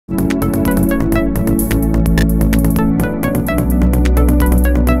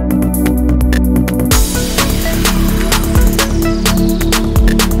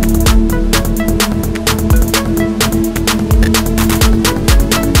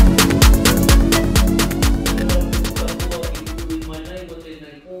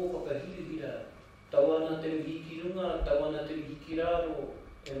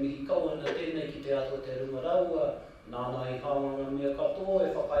mihi kauana tēnei ki te ato te runga raua, nāna i hāwanga mea katoa e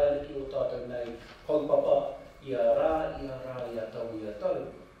whakaiana ki o tātou nei kaupapa ia rā, ia tau.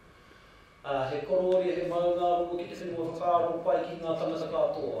 He kororia he maunga rungo ki te whenua whakaaro pai ki ngā tangata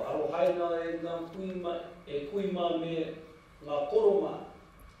katoa. Aro haina e ngā kuima me ngā koroma,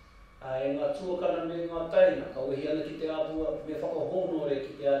 e ngā tuakana me ngā taina, ka wehi ana ki te atua me whakahonore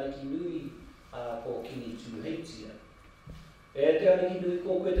ki te aniki nui ko kini tūheitia. E te aniki nui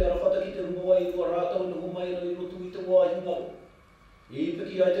ko koe te arawhata ki te runga wai ua rātau na humai na i rotu i te wāhi ngaro. I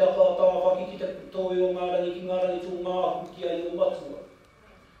piki ai te awhātāwhaki ki te toi o ngā rangi ki ngā rangi tō ngā huki ai o matua.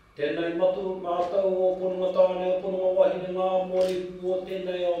 Tēnei matu mātau o ponunga tāne o ponunga wahine ngā mori o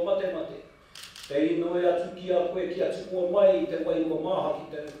tēnei au mate. Te inoe atu ki a koe ki atu kua mai te wairua maha ki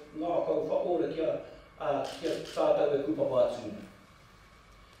te ngā kau whakore ki a tātou e kupapa atuna.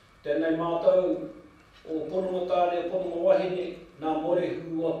 Tēnei mātau o ponunga tāne o ponunga wahine ngā mori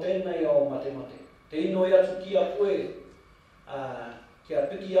o tēnei au mate. Te inoe atu ki a koe ki a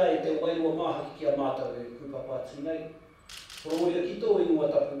piki ai te wairua maha ki a mātau e kupapa atuna. Pororia ki tō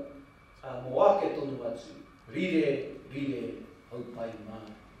inua tapu, mō ake tonu atu, rire, au pai mā.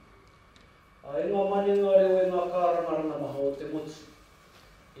 E ngā mani ngā reo e ngā kārangaranga maha o te motu.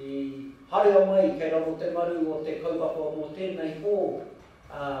 I harea mai kei ramo te maru o te kaupapa mō tēnei ko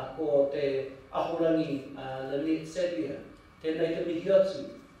te ahorangi Lynette Sadleir. Tēnei te mihi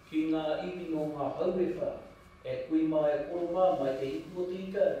atu ki ngā iwi no ngā hauewha, e kuima e koroma mai te hiku o te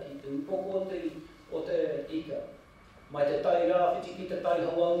ika, ki te upoko o te ika. Mai te tai rāwhiti ki te tai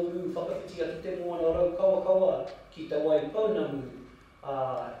hawa uru, whakawhiti ki te moana rau kawa ki te wai paunamu,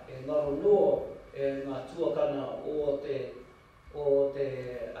 e ngaro noa e ngā tuakana o te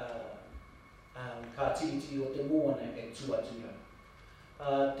kātiriti o te moana e tuatua.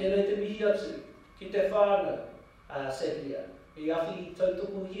 Tēnei te mihi atu ki te whānau Sadleir, i awhi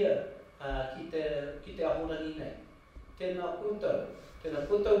tautuku hia ki te ahorangi nei. Tēnā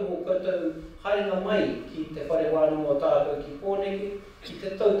koutou mō koutou haringa mai ki te whare wānu o tātou ki pōneke, ki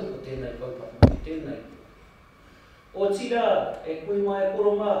te tautuku tēnei kaupapa, tēnei. O tira, e kuima e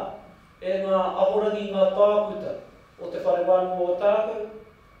koroma, e ngā ahorangi ngā tāputa o te whare wānu o tātou,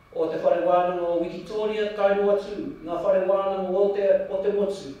 o te whare wānu o Wikitoria, kaino atu, ngā whare wānu o te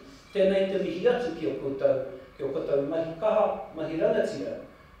motu, tēnei te mihi atu ki o koutou mahi kaha, mahi rangatira,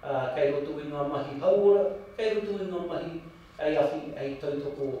 kei roto i ngā mahi hauora, kei roto i ngā mahi ai awhi ai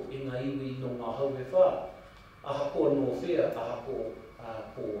tautoko i ngā iwi no ngā hauewha, aha ko no whea, aha ko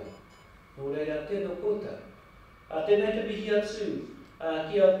pōwai. Nō reira, tēnā koutou. Tēnei te mihi atu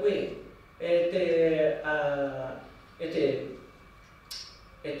ki a koe, e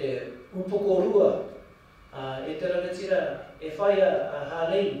te upoko rua, e te rangatira, e whaia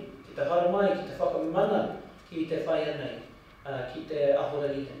hārei, ki te haramai, ki te whakamana, ki te whaia nei, ki te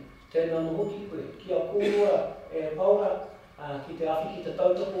ahorangi nei. Tēnā no hoki koe, ki a kōrua e paura, ki te awhi ki te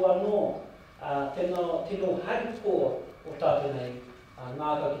tautoko anō, tēnā haruko o tātou nei,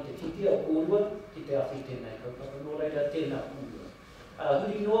 ngāka ki te titia o kōrua, ki te awhi tēnei kaupapa, nō reira tēnā kōrua.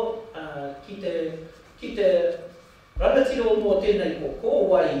 Huri noa, ki te rangatira o mō tēnei ko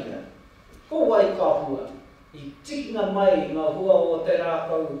wai kāpua, i tikinga mai ngā hua o te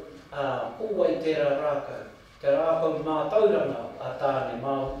rākau, ko wai tērā rākau, te rākau mā tauranga a tāne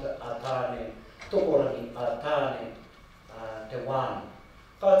māhuta, a tāne tokorangi, a tāne te wāna.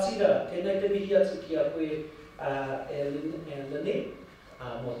 Ka tira, tēnei te mihi atu ki a koe e Lynette,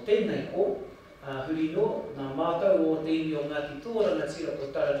 mō tēnei ko, huri no, ngā mātau o te iwi o Ngāti Tōranga tira o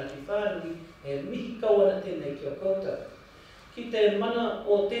Taranaki Whānui, e mihi kauana tēnei ki a koutou. Ki te mana o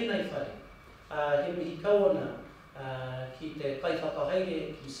tēnei whare, he mihi kauana ki te kaiwhakahaere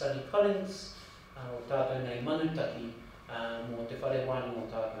ki Sunny Collins, o tātou nei manutaki mō te whare wānu o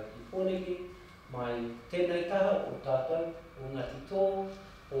tātou ki Pōneke, mai tēnei taha o tātou, o Ngāti Tō,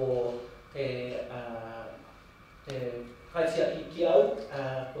 o te kaitia ki au,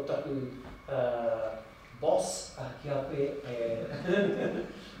 o taku boss, ki a koe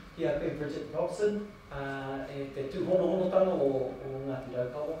Bridget Robson, e te tūhono-honotanga o Ngāti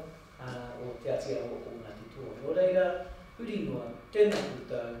Raukawa, o te atia o Ngāti Tō. Nō reira, huri noa, tēnā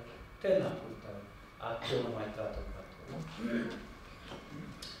koutou, kia ora mai tātou katoa.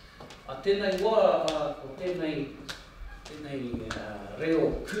 Tēnei wā, o tēnei reo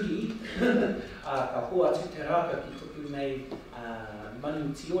kuri, ka hoa atu te rāka ki tuku nei manu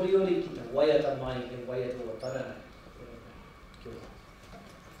tioriori ki te waiata mai, he waiata o Taranaki. Kia ora.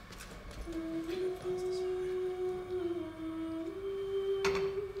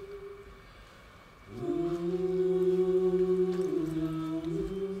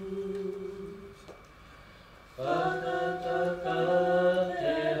 Whakataka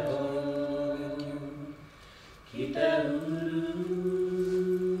te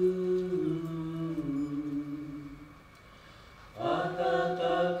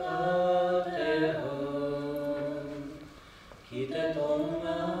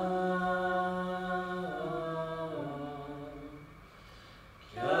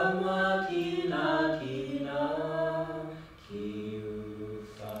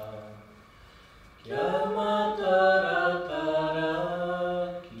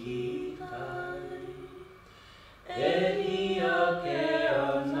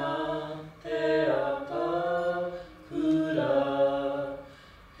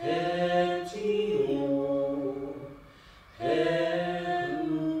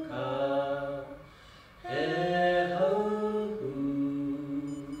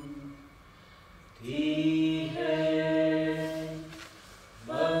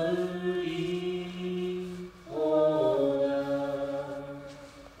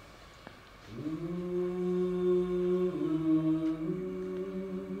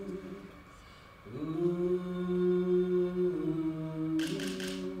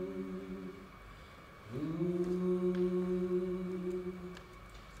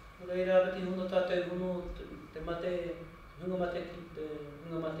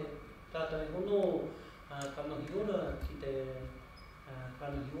tātai hono kanohiora ki te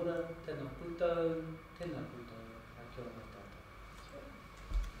kanohiora, tēnā koutou, tēnā koutou, kia ora tātou.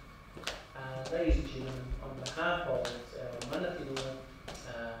 Ladies and gentlemen, on behalf of our mana whenua,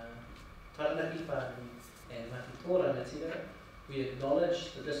 Taranaki Whānui and Maki Tōrana Tira, we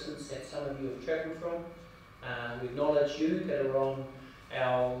acknowledge the distance that some of you have travelled from. We acknowledge you that are on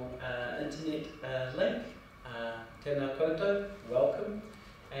our internet link. Tēnā koutou, welcome.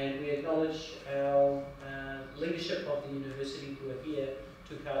 And we acknowledge our leadership of the university who are here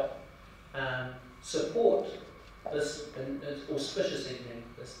to help support this auspicious evening,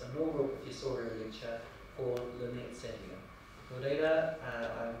 this inaugural professorial lecture for Lynette Sadleir. Ko reira,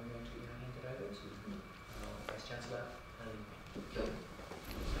 I'm going to hand it over to Vice Chancellor.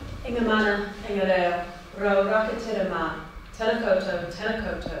 Inga mana, inga reo, ro rakatira mā, tēnā koutou,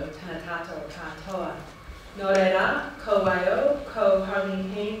 tēnā tātou katoa. Nō reira, ko waio, ko Harleen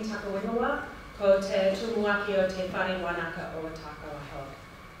Hain takawingawa, ko te tumuaki o te whare wanaka o Takawaho.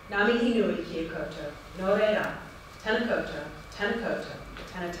 Nā mihi nui ki a koutou. Nō reira, tēnā koutou,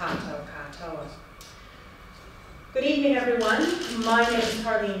 tēnā tātou katoa. Good evening, everyone. My name is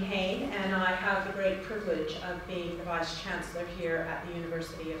Harleen Hain, and I have the great privilege of being the Vice Chancellor here at the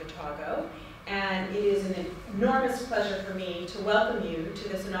University of Otago. And it is an enormous pleasure for me to welcome you to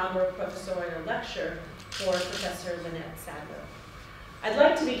this inaugural professorial lecture for Professor Lynette Sadleir. I'd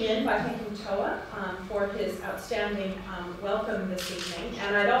like to begin by thanking Toa for his outstanding welcome this evening,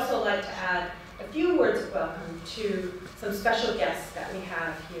 and I'd also like to add a few words of welcome to some special guests that we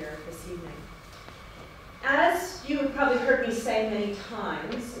have here this evening. As you have probably heard me say many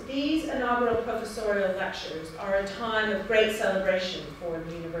times, these inaugural professorial lectures are a time of great celebration for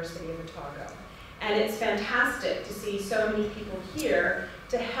the University of Otago. And it's fantastic to see so many people here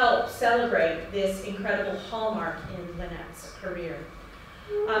to help celebrate this incredible hallmark in Lynette's career.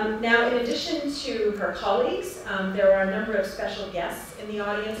 Now, in addition to her colleagues, there are a number of special guests in the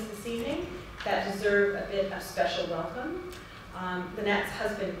audience this evening that deserve a bit of special welcome. Lynette's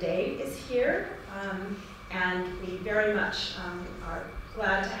husband, Dave, is here, and we very much are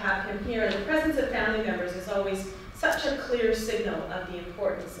glad to have him here. And the presence of family members is always such a clear signal of the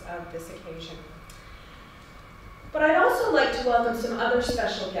importance of this occasion. But I'd also like to welcome some other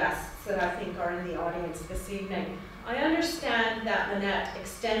special guests that I think are in the audience this evening. I understand that Lynette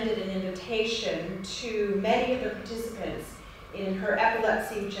extended an invitation to many of the participants in her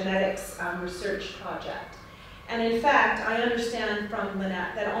epilepsy genetics research project. And in fact, I understand from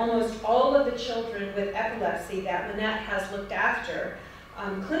Lynette that almost all of the children with epilepsy that Lynette has looked after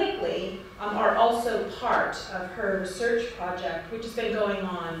clinically are also part of her research project, which has been going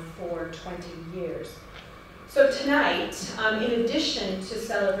on for 20 years. So tonight, in addition to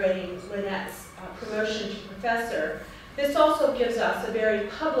celebrating Lynette's promotion to professor, this also gives us a very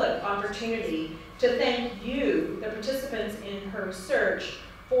public opportunity to thank you, the participants in her research,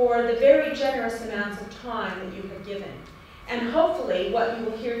 for the very generous amounts of time that you have given. And hopefully what you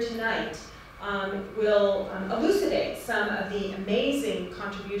will hear tonight will elucidate some of the amazing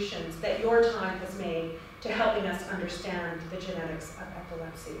contributions that your time has made to helping us understand the genetics of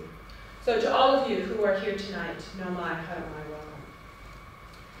epilepsy. So to all of you who are here tonight, no mai, hara mai, welcome.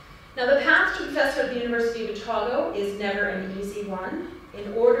 Now the path to professor at the University of Otago is never an easy one.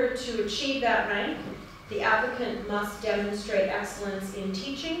 In order to achieve that rank, the applicant must demonstrate excellence in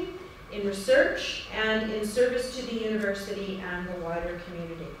teaching, in research, and in service to the university and the wider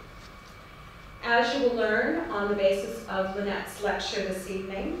community. As you will learn on the basis of Lynette's lecture this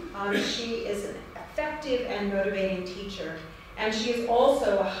evening, she is an effective and motivating teacher, and she is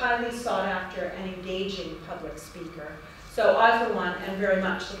also a highly sought after and engaging public speaker. So I, for one, am very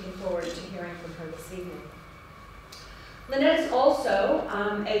much looking forward to hearing from her this evening. Lynette is also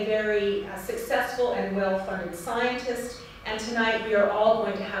a very successful and well-funded scientist, and tonight we are all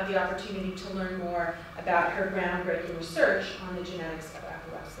going to have the opportunity to learn more about her groundbreaking research on the genetics of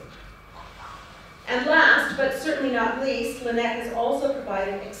epilepsy. And last, but certainly not least, Lynette has also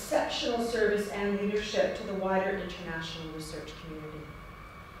provided exceptional service and leadership to the wider international research community.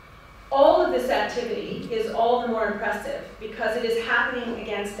 All of this activity is all the more impressive because it is happening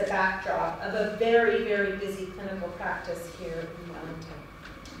against the backdrop of a very, very busy clinical practice here in Wellington.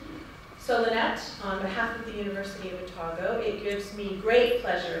 So Lynette, on behalf of the University of Otago, it gives me great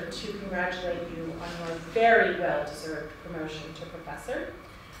pleasure to congratulate you on your very well-deserved promotion to professor.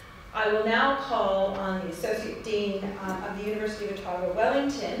 I will now call on the Associate Dean of the University of Otago,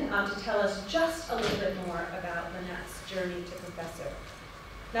 Wellington, to tell us just a little bit more about Lynette's journey to professor.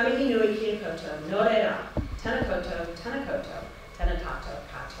 Ngā mihi nui ki a koutou, nō reira, tēnā koutou, tēnā tātou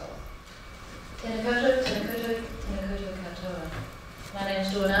katoa. Tēnā koutou katoa. My name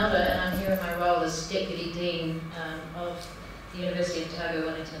is Dawn Elder, and I'm here here in my role as Deputy Dean of the University of Otago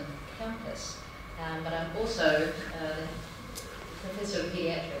Wellington campus, but I'm also Professor of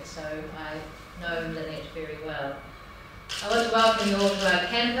Paediatrics, so I know Lynette very well. I want to welcome you all to our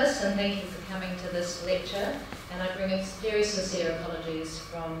campus and thank you for coming to this lecture, and I bring very sincere apologies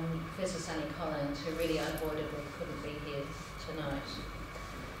from Professor Sunny Collins, who really unavoidably couldn't be here tonight.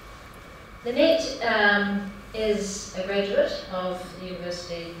 Lynette is a graduate of the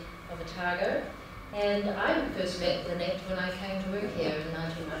University of Otago, and I first met Lynette when I came to work here in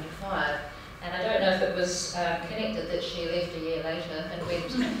 1995. And I don't know if it was connected that she left a year later and went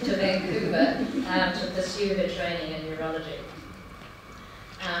to Vancouver to pursue her training in neurology.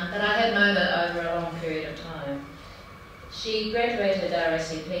 But I had known her over a long period of time. She graduated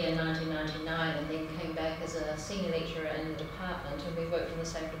RACP in 1999 and then came back as a senior lecturer in the department, and we've worked in the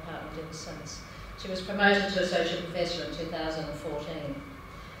same department ever since. She was promoted to associate professor in 2014.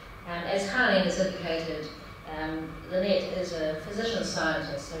 As Harleen has indicated, Lynette is a physician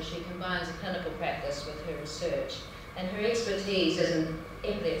scientist, so she combines a clinical practice with her research, and her expertise is in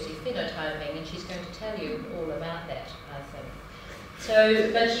epilepsy phenotyping, and she's going to tell you all about that, I think.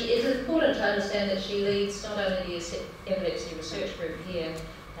 So, but it's important to understand that she leads not only the epilepsy research group here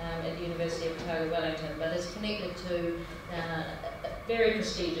at the University of Otago Wellington, but is connected to very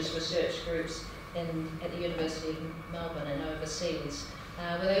prestigious research groups at the University of Melbourne and overseas,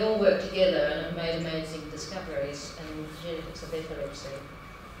 where they all work together and have made amazing discoveries in genetics of epilepsy.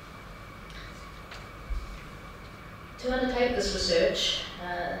 To undertake this research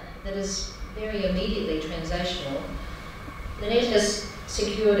that is very immediately translational, Lynette has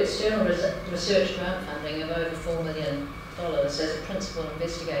secured external research grant funding of over $4 million as a principal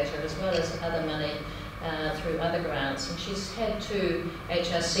investigator, as well as other money through other grants. And she's had 2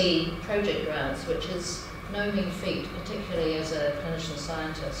 HRC project grants, which is no mean feat, particularly as a clinician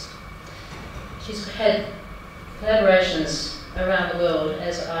scientist. She's had collaborations around the world,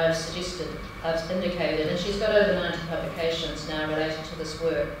 as I've indicated, and she's got over 90 publications now related to this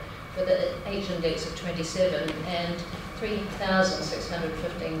work, with an H-index of 27 and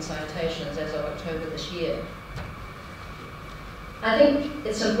 3,615 citations as of October this year. I think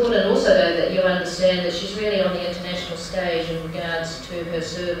it's important also, though, that you understand that she's really on the international stage in regards to her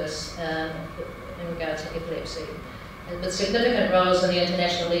service in regards to epilepsy, and with significant roles in the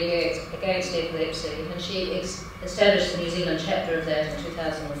International League Against Epilepsy, and she established the New Zealand chapter of that in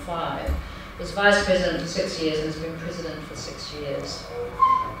 2005, was Vice President for 6 years and has been President for 6 years.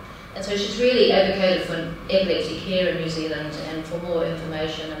 And so she's really advocated for epilepsy care in New Zealand and for more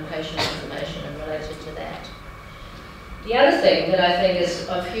information and patient information related to that. The other thing that I think is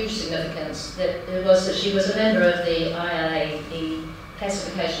of huge significance was that she was a member of the ILA, the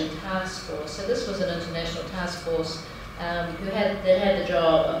Classification Task Force. So this was an international task force that had the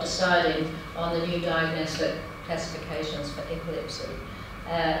job of deciding on the new diagnostic classifications for epilepsy.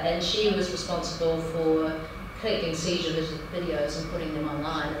 And she was responsible for collecting seizure videos and putting them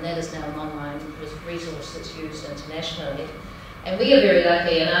online, and that is now an online resource that's used internationally. And we are very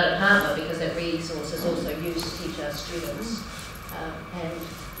lucky in our department because that resource is also used to teach our students. And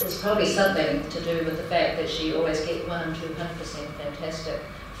it's probably something to do with the fact that she always gets 100% to 100% fantastic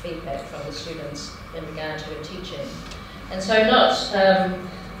feedback from the students in regard to her teaching. And so not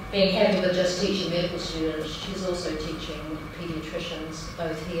being happy with just teaching medical students, she's also teaching paediatricians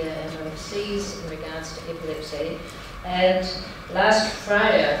both here and overseas in regards to epilepsy. And last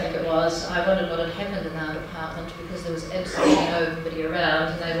Friday, I think it was, I wondered what had happened in our department because there was absolutely nobody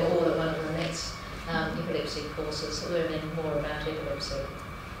around, and they were all at one of the next epilepsy courses, learning more about epilepsy.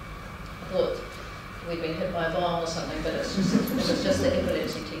 I thought we'd been hit by a bomb or something, but it was just the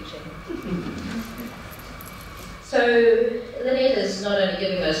epilepsy teaching. So Lynette is not only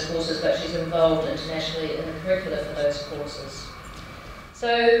giving those courses, but she's involved internationally in the curricula for those courses.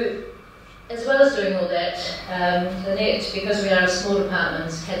 So, as well as doing all that, Lynette, because we are a small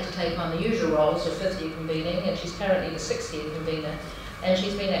department, had to take on the usual roles of 5th year convening, and she's currently the 6th year convener, and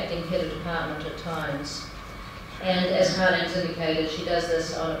she's been acting head of department at times. And as Harleen's indicated, she does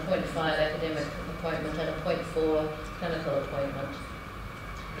this on a 0.5 academic appointment and a 0.4 clinical appointment.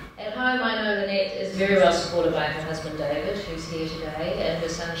 At home, I know Lynette is very well supported by her husband David, who's here today, and her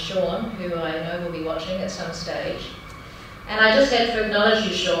son Sean, who I know will be watching at some stage. And I just had to acknowledge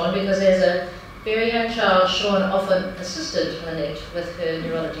you, Sean, because as a very young child, Sean often assisted Lynette with her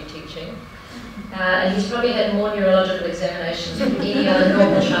neurology teaching. And he's probably had more neurological examinations than any other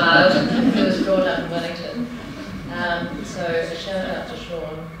normal child who was brought up in Wellington. So a shout out to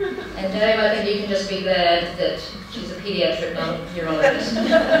Sean. And Dave, I think you can just be glad that she's a paediatric neurologist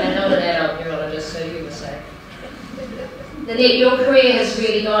and not an adult neurologist, so you were safe. Lynette, your career has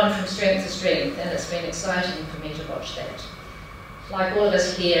really gone from strength to strength, and it's been exciting for me to watch that. Like all of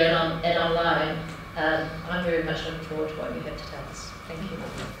us here and online, I'm very much looking forward to what you have to tell us. Thank you.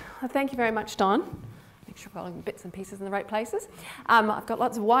 Well, thank you very much, Dawn. Make sure I've got all the bits and pieces in the right places. I've got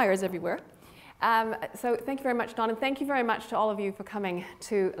lots of wires everywhere. So thank you very much, Dawn, and thank you very much to all of you for coming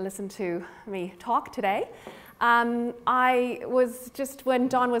to listen to me talk today. I was just, when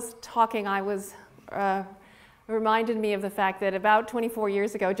Dawn was talking, I was reminded me of the fact that about 24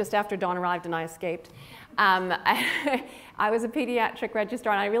 years ago, just after Dawn arrived and I escaped, I was a pediatric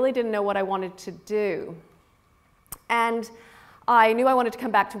registrar and I really didn't know what I wanted to do. And I knew I wanted to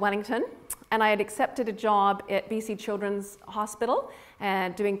come back to Wellington, and I had accepted a job at BC Children's Hospital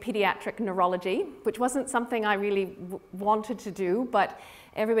doing paediatric neurology, which wasn't something I really wanted to do, but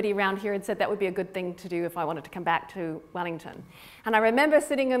everybody around here had said that would be a good thing to do if I wanted to come back to Wellington. And I remember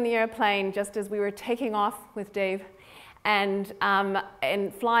sitting on the airplane just as we were taking off with Dave and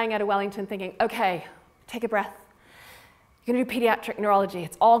flying out of Wellington thinking, okay, take a breath. You're going to do pediatric neurology.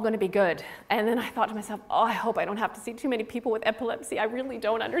 It's all going to be good. And then I thought to myself, oh, I hope I don't have to see too many people with epilepsy. I really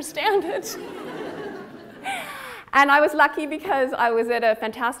don't understand it. And I was lucky because I was at a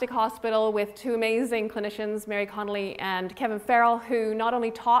fantastic hospital with two amazing clinicians, Mary Connolly and Kevin Farrell, who not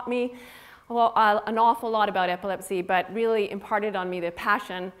only taught me an awful lot about epilepsy, but really imparted on me the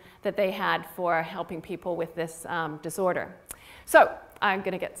passion that they had for helping people with this disorder. So I'm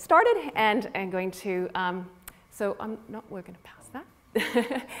going to get started, and I'm going to, we're going to pass that.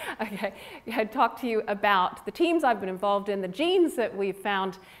 Okay, I talk to you about the teams I've been involved in, the genes that we've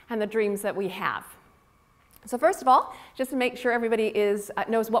found, and the dreams that we have. So first of all, just to make sure everybody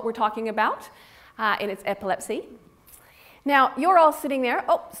knows what we're talking about, and it's epilepsy. Now, you're all sitting there.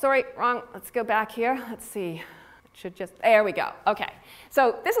 Oh, sorry, wrong. Let's go back here. Let's see. It should just, there we go. Okay.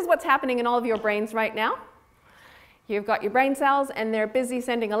 So this is what's happening in all of your brains right now. You've got your brain cells, and they're busy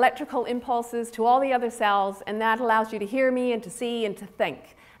sending electrical impulses to all the other cells, and that allows you to hear me and to see and to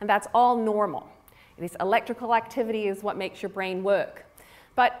think. And that's all normal. This electrical activity is what makes your brain work.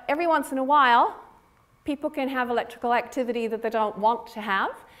 But every once in a while, people can have electrical activity that they don't want to have,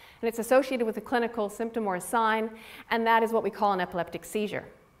 and it's associated with a clinical symptom or a sign, and that is what we call an epileptic seizure.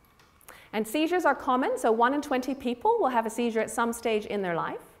 And seizures are common, so 1 in 20 people will have a seizure at some stage in their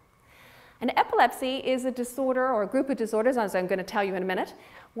life. And epilepsy is a disorder or a group of disorders, as I'm going to tell you in a minute,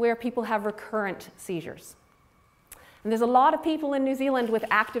 where people have recurrent seizures. And there's a lot of people in New Zealand with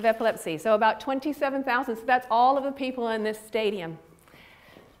active epilepsy, so about 27,000, so that's all of the people in this stadium.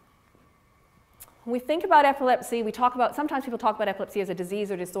 When we think about epilepsy, sometimes people talk about epilepsy as a disease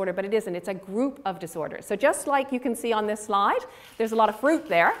or disorder, but it isn't. It's a group of disorders. So just like you can see on this slide, there's a lot of fruit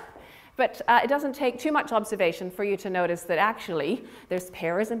there, but it doesn't take too much observation for you to notice that actually there's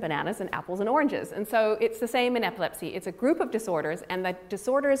pears and bananas and apples and oranges. And so it's the same in epilepsy. It's a group of disorders, and the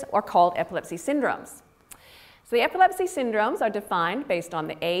disorders are called epilepsy syndromes. So the epilepsy syndromes are defined based on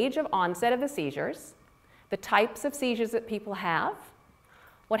the age of onset of the seizures, the types of seizures that people have,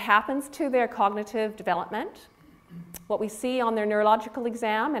 what happens to their cognitive development, what we see on their neurological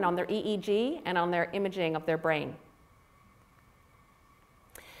exam and on their EEG and on their imaging of their brain.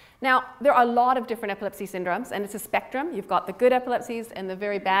 Now, there are a lot of different epilepsy syndromes, and it's a spectrum. You've got the good epilepsies and the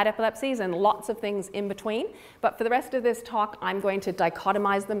very bad epilepsies and lots of things in between. But for the rest of this talk, I'm going to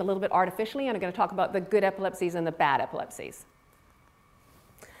dichotomize them a little bit artificially, and I'm going to talk about the good epilepsies and the bad epilepsies.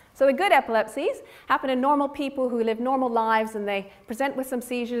 So the good epilepsies happen in normal people who live normal lives, and they present with some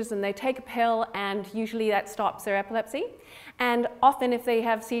seizures, and they take a pill, and usually that stops their epilepsy. And often if they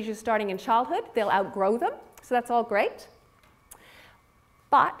have seizures starting in childhood, they'll outgrow them, so that's all great.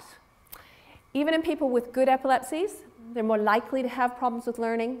 But even in people with good epilepsies, they're more likely to have problems with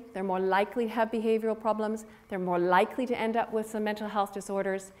learning, they're more likely to have behavioral problems, they're more likely to end up with some mental health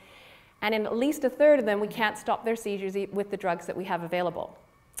disorders, and in at least a third of them, we can't stop their seizures with the drugs that we have available.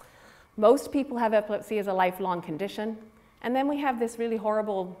 Most people have epilepsy as a lifelong condition, and then we have this really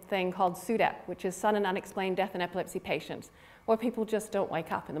horrible thing called SUDEP, which is sudden unexplained death in epilepsy patients, where people just don't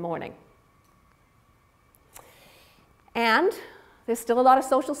wake up in the morning. And there's still a lot of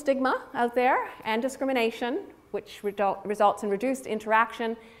social stigma out there and discrimination, which results in reduced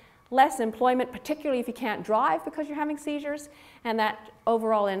interaction, less employment, particularly if you can't drive because you're having seizures, and that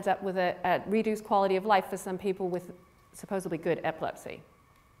overall ends up with a reduced quality of life for some people with supposedly good epilepsy.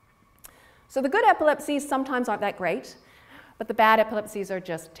 So the good epilepsies sometimes aren't that great, but the bad epilepsies are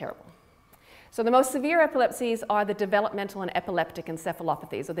just terrible. So the most severe epilepsies are the developmental and epileptic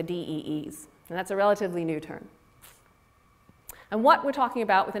encephalopathies, or the DEEs, and that's a relatively new term. And what we're talking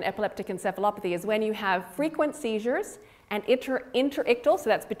about with an epileptic encephalopathy is when you have frequent seizures and interictal, so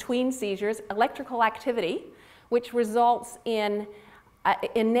that's between seizures, electrical activity, which results in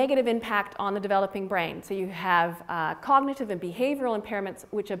a negative impact on the developing brain. So you have cognitive and behavioral impairments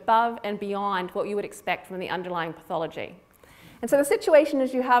which are above and beyond what you would expect from the underlying pathology. And so the situation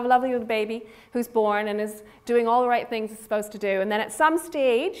is you have a lovely little baby who's born and is doing all the right things it's supposed to do, and then at some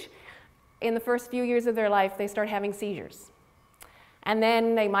stage in the first few years of their life they start having seizures. And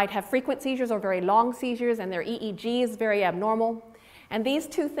then they might have frequent seizures or very long seizures, and their EEG is very abnormal. And these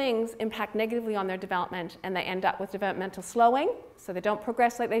two things impact negatively on their development, and they end up with developmental slowing, so they don't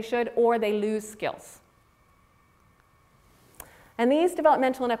progress like they should, or they lose skills. And these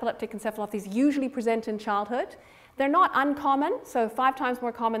developmental and epileptic encephalopathies usually present in childhood. They're not uncommon, so 5 times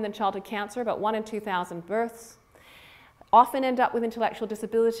more common than childhood cancer, about 1 in 2,000 births. Often end up with intellectual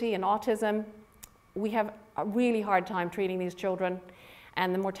disability and autism. We have a really hard time treating these children,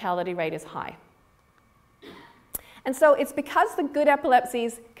 and the mortality rate is high. And so it's because the good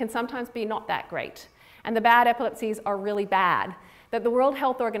epilepsies can sometimes be not that great, and the bad epilepsies are really bad, that the World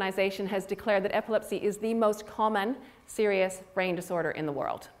Health Organization has declared that epilepsy is the most common serious brain disorder in the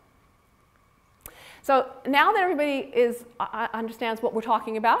world. So now that everybody understands what we're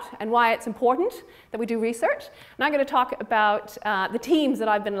talking about and why it's important that we do research, and I'm going to talk about the teams that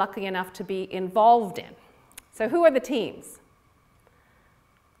I've been lucky enough to be involved in. So who are the teams?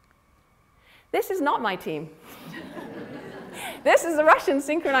 This is not my team. This is a Russian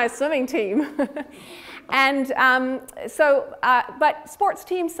synchronized swimming team. And but sports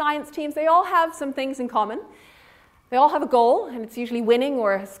teams, science teams, they all have some things in common. They all have a goal, and it's usually winning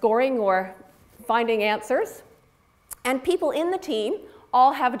or scoring or finding answers. And people in the team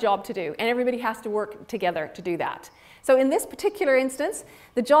all have a job to do, and everybody has to work together to do that. So in this particular instance,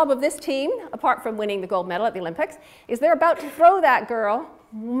 the job of this team, apart from winning the gold medal at the Olympics, is they're about to throw that girl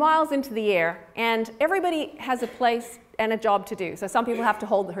miles into the air, and everybody has a place and a job to do. So some people have to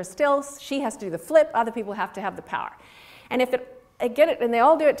hold her still, she has to do the flip, other people have to have the power. And if and they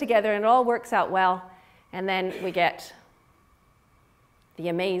all do it together and it all works out well, and then we get the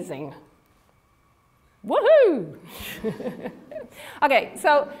amazing woohoo! Okay,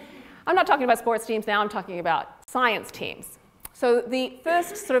 so I'm not talking about sports teams now, I'm talking about science teams. So the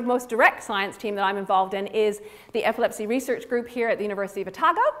first sort of most direct science team that I'm involved in is the Epilepsy Research Group here at the University of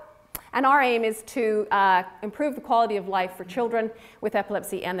Otago. And our aim is to improve the quality of life for children with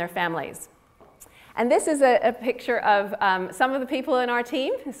epilepsy and their families. And this is a picture of some of the people in our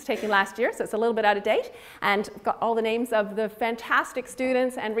team. This was taken last year, so it's a little bit out of date. And I've got all the names of the fantastic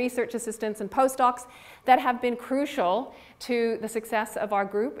students and research assistants and postdocs that have been crucial to the success of our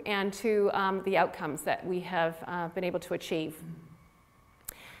group and to the outcomes that we have been able to achieve.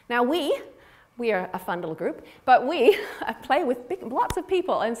 Now we are a fun little group, but we play with lots of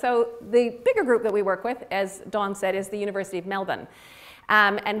people. And so the bigger group that we work with, as Dawn said, is the University of Melbourne.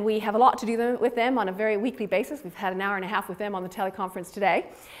 And we have a lot to do with them on a very weekly basis. We've had an hour and a half with them on the teleconference today.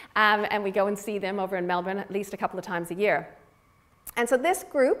 And we go and see them over in Melbourne at least a couple of times a year. And so this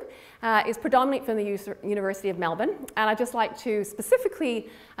group is predominantly from the University of Melbourne. And I'd just like to specifically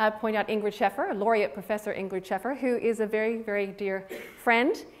point out Ingrid Scheffer, Laureate Professor Ingrid Scheffer, who is a very, very dear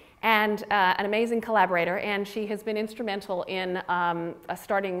friend and an amazing collaborator, and she has been instrumental in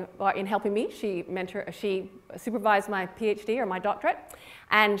in helping me. She supervised my PhD or my doctorate,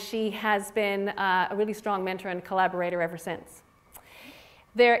 and she has been a really strong mentor and collaborator ever since.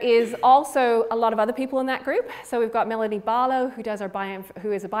 There is also a lot of other people in that group. So we've got Melanie Barlow, who is a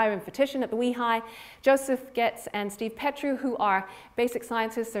bioinformatician at the WEHI, Joseph Getz and Steve Petru, who are basic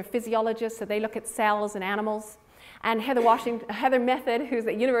scientists, they're physiologists, so they look at cells and animals. And Heather Method, who's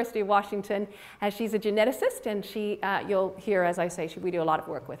at University of Washington, she's a geneticist, and you'll hear, as I say, we do a lot of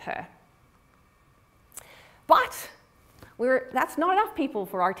work with her. But that's not enough people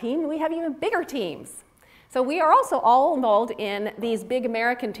for our team. We have even bigger teams. So we are also all involved in these big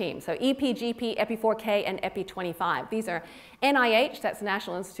American teams, so EP, GP, Epi4K, and Epi25. These are NIH, that's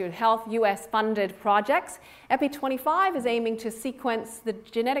National Institute of Health, US-funded projects. Epi25 is aiming to sequence the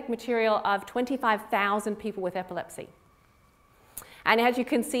genetic material of 25,000 people with epilepsy. And as you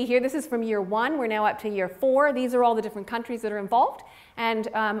can see here, this is from year 1. We're now up to year 4. These are all the different countries that are involved, and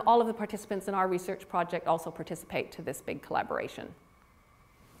all of the participants in our research project also participate to this big collaboration.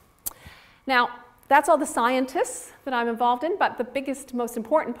 Now, that's all the scientists that I'm involved in, but the biggest, most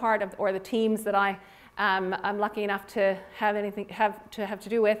important part of, or the teams that I'm lucky enough to have to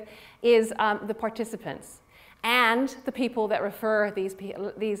do with, is the participants and the people that refer these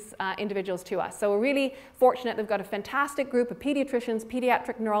individuals to us. So we're really fortunate that we've got a fantastic group of pediatricians,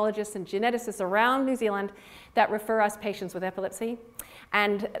 paediatric neurologists, and geneticists around New Zealand that refer us patients with epilepsy.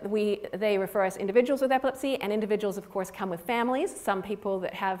 And they refer us individuals with epilepsy, and individuals, of course, come with families. Some people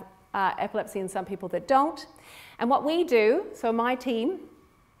that have epilepsy and some people that don't. And what we do, so my team,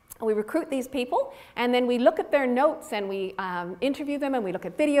 we recruit these people, and then we look at their notes, and we interview them, and we look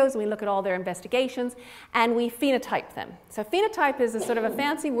at videos, and we look at all their investigations, and we phenotype them. So phenotype is a sort of a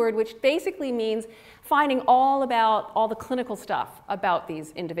fancy word which basically means finding all about all the clinical stuff about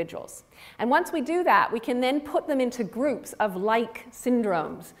these individuals. And once we do that, we can then put them into groups of like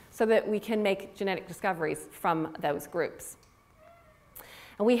syndromes so that we can make genetic discoveries from those groups.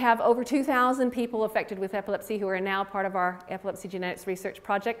 And we have over 2,000 people affected with epilepsy who are now part of our epilepsy genetics research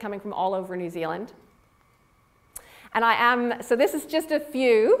project, coming from all over New Zealand. And so this is just a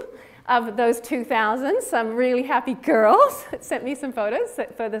few of those 2,000, some really happy girls that sent me some photos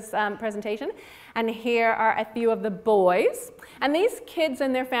for this presentation. And here are a few of the boys. And these kids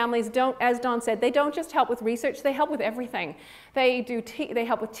and their families don't, as Dawn said, they don't just help with research, they help with everything. They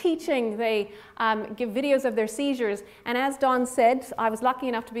help with teaching, they give videos of their seizures. And as Dawn said, I was lucky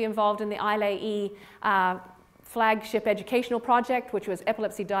enough to be involved in the ILAE flagship educational project, which was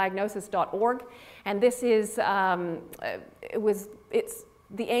epilepsydiagnoses.org. And this is,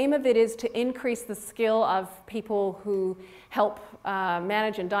 the aim of it is to increase the skill of people who help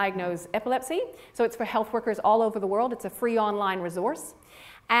manage and diagnose epilepsy. So it's for health workers all over the world. It's a free online resource.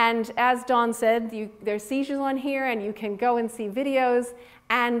 And as Dawn said, there's seizures on here, and you can go and see videos.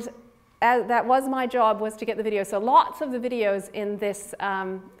 And that was my job, was to get the videos. So lots of the videos in this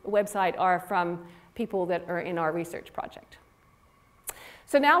website are from people that are in our research project.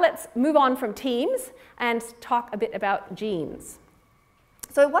 So now let's move on from teams and talk a bit about genes.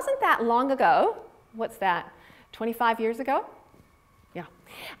 So it wasn't that long ago, what's that, 25 years ago? Yeah,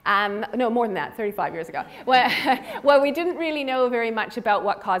 no, more than that, 35 years ago. Well, we didn't really know very much about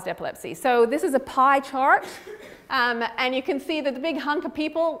what caused epilepsy. So this is a pie chart, and you can see that the big hunk of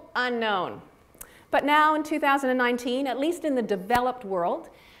people, unknown. But now in 2019, at least in the developed world,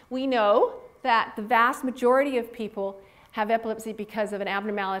 we know that the vast majority of people have epilepsy because of an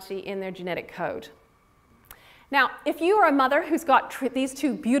abnormality in their genetic code. Now, if you are a mother who's got these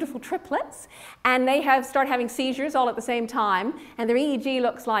two beautiful triplets, and they start having seizures all at the same time, and their EEG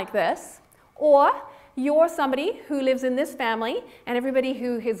looks like this, or you're somebody who lives in this family, and everybody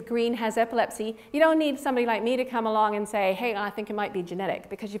who is green has epilepsy, you don't need somebody like me to come along and say, hey, I think it might be genetic,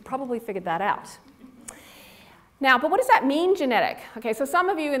 because you've probably figured that out. Now, but what does that mean, genetic? Okay, so some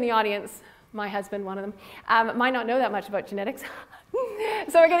of you in the audience, my husband, one of them, might not know that much about genetics.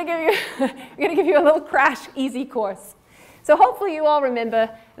 So we're going to give you a little crash easy course. So hopefully you all remember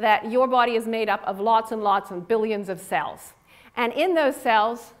that your body is made up of lots and lots and billions of cells. And in those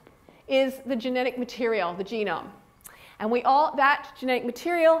cells is the genetic material, the genome. And that genetic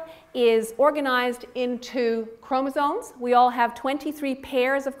material is organized into chromosomes. We all have 23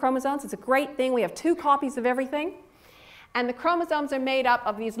 pairs of chromosomes. It's a great thing. We have 2 copies of everything. And the chromosomes are made up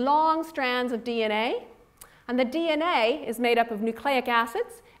of these long strands of DNA. And the DNA is made up of nucleic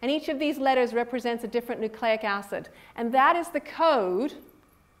acids, and each of these letters represents a different nucleic acid. And that is the code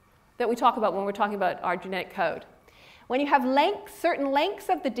that we talk about when we're talking about our genetic code. When you have certain lengths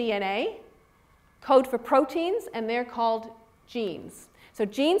of the DNA code for proteins, and they're called genes. So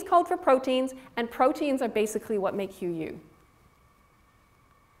genes code for proteins, and proteins are basically what make you you.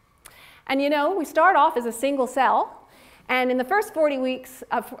 And you know, we start off as a single cell. And in the first 40 weeks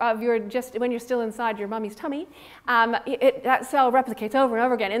of when you're still inside your mommy's tummy, that cell replicates over and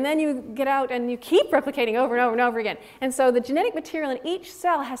over again. And then you get out and you keep replicating over and over and over again. And so the genetic material in each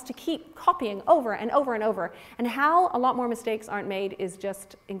cell has to keep copying over and over and over. And how a lot more mistakes aren't made is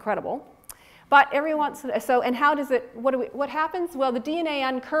just incredible. But and how does it, what happens? Well, the DNA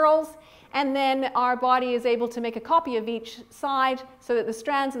uncurls, and then our body is able to make a copy of each side so that the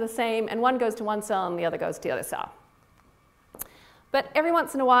strands are the same, and one goes to one cell and the other goes to the other cell. But every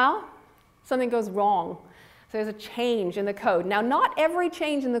once in a while, something goes wrong. So there's a change in the code. Now, not every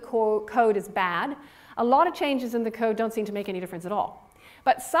change in the code is bad. A lot of changes in the code don't seem to make any difference at all.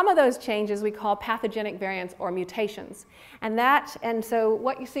 But some of those changes we call pathogenic variants or mutations. And so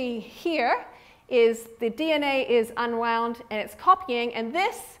what you see here is the DNA is unwound and it's copying, and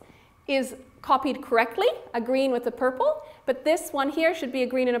this is copied correctly, a green with a purple, but this one here should be a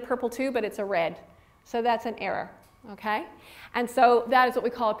green and a purple too, but it's a red. So that's an error. Okay? And so that is what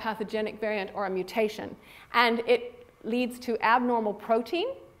we call a pathogenic variant or a mutation. And it leads to abnormal protein,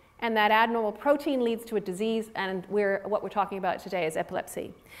 and that abnormal protein leads to a disease, and what we're talking about today is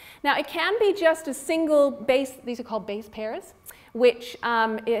epilepsy. Now, it can be just a single base, these are called base pairs, which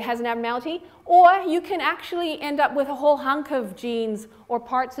it has an abnormality, or you can actually end up with a whole hunk of genes or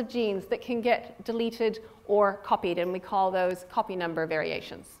parts of genes that can get deleted or copied, and we call those copy number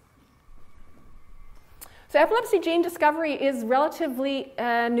variations. So epilepsy gene discovery is relatively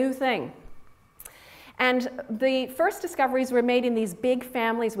a new thing. And the first discoveries were made in these big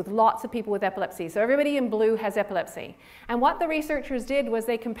families with lots of people with epilepsy. So everybody in blue has epilepsy. And what the researchers did was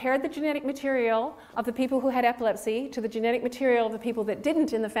they compared the genetic material of the people who had epilepsy to the genetic material of the people that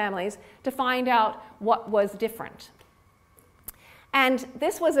didn't in the families to find out what was different. And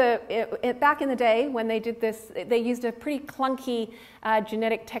this was back in the day when they did this, they used a pretty clunky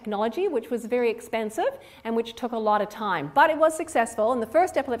genetic technology, which was very expensive and which took a lot of time. But it was successful, and the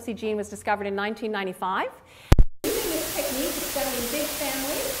first epilepsy gene was discovered in 1995. Using this technique, it's done in big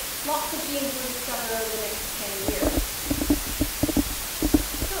families. Lots of genes were discovered over the next 10 years.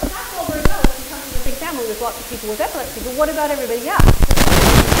 So that's all very well if you come from a big family with lots of people with epilepsy, but what about everybody else?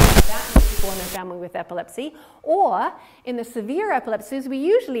 That many people in their family with epilepsy, or in the severe epilepsies, we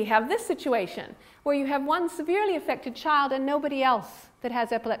usually have this situation where you have one severely affected child and nobody else that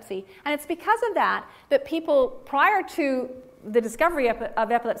has epilepsy. And it's because of that that people, prior to the discovery of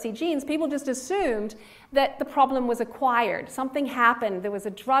epilepsy genes, people just assumed that the problem was acquired. Something happened. There was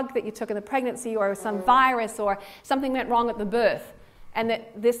a drug that you took in the pregnancy, or some virus, or something went wrong at the birth, and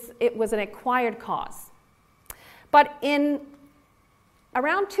that it was an acquired cause. But in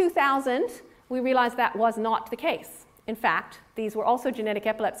around 2000, we realized that was not the case. In fact, these were also genetic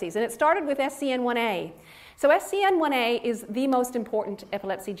epilepsies, and it started with SCN1A. So SCN1A is the most important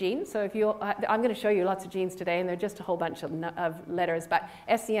epilepsy gene. So if I'm going to show you lots of genes today, and they're just a whole bunch of letters, but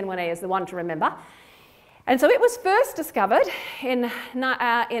SCN1A is the one to remember. And so it was first discovered in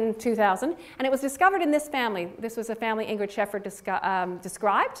 2000, and it was discovered in this family. This was a family Ingrid Sheffer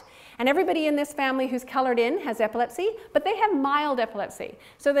described. And everybody in this family who's colored in has epilepsy, but they have mild epilepsy.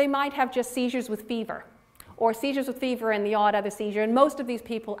 So they might have just seizures with fever, or seizures with fever and the odd other seizure, and most of these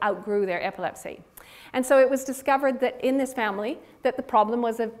people outgrew their epilepsy. And so it was discovered that in this family that the problem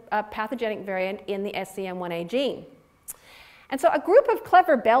was a pathogenic variant in the SCN1A gene. And so a group of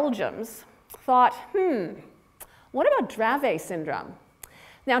clever Belgians thought, what about Dravet syndrome?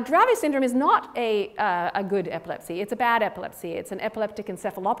 Now, Dravet syndrome is not a good epilepsy. It's a bad epilepsy. It's an epileptic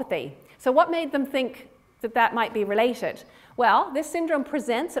encephalopathy. So what made them think that that might be related? Well, this syndrome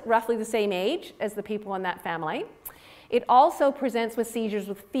presents at roughly the same age as the people in that family. It also presents with seizures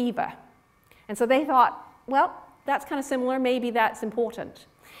with fever. And so they thought, well, that's kind of similar. Maybe that's important.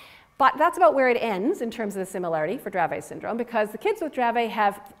 But that's about where it ends in terms of the similarity for Dravet syndrome, because the kids with Dravet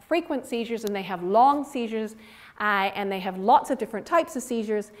have frequent seizures, and they have long seizures, and they have lots of different types of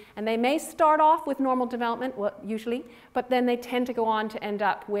seizures, and they may start off with normal development, well, usually, but then they tend to go on to end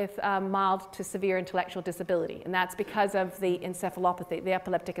up with mild to severe intellectual disability, and that's because of the encephalopathy, the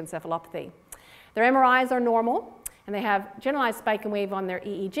epileptic encephalopathy. Their MRIs are normal, and they have generalized spike and wave on their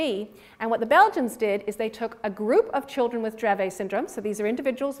EEG. And what the Belgians did is they took a group of children with Dravet syndrome, so these are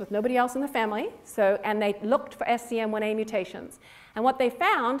individuals with nobody else in the family, and they looked for SCN1A mutations. And what they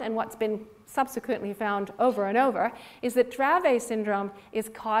found, and what's been subsequently found over and over, is that Dravet syndrome is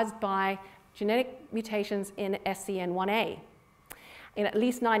caused by genetic mutations in SCN1A, in at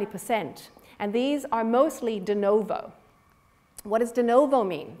least 90%. And these are mostly de novo. What does de novo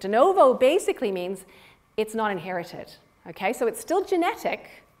mean? De novo basically means it's not inherited, okay? So it's still genetic,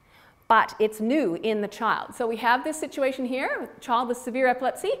 but it's new in the child. So we have this situation here with a child with severe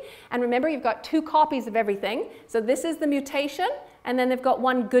epilepsy, and remember, you've got 2 copies of everything. So this is the mutation, and then they've got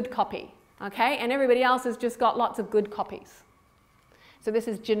 1 good copy, okay? And everybody else has just got lots of good copies. So this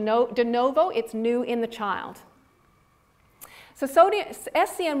is de novo, it's new in the child. So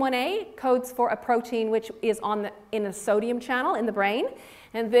SCN1A codes for a protein which is in the sodium channel in the brain,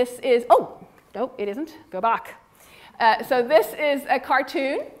 and this is, no, it isn't. Go back. So this is a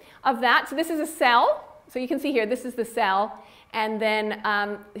cartoon of that. So this is a cell. So you can see here, this is the cell. And then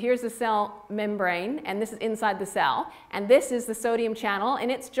here's the cell membrane, and this is inside the cell. And this is the sodium channel,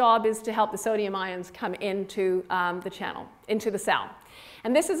 and its job is to help the sodium ions come into the channel, into the cell.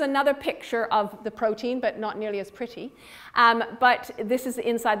 And this is another picture of the protein, but not nearly as pretty. But this is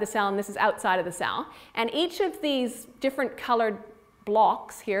inside the cell, and this is outside of the cell. And each of these different colored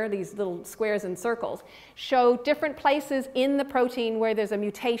blocks here, these little squares and circles, show different places in the protein where there's a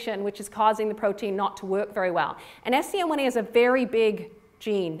mutation which is causing the protein not to work very well. And SCN1A is a very big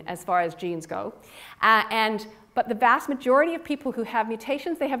gene as far as genes go. But the vast majority of people who have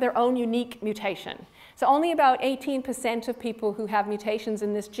mutations, they have their own unique mutation. So only about 18% of people who have mutations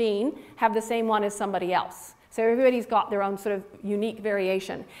in this gene have the same one as somebody else. So everybody's got their own sort of unique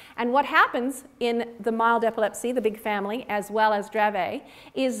variation. And what happens in the mild epilepsy, the big family, as well as Dravet,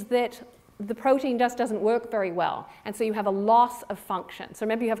 is that the protein just doesn't work very well. And so you have a loss of function. So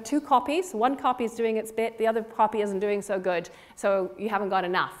remember, you have 2 copies. 1 copy is doing its bit. The other copy isn't doing so good. So you haven't got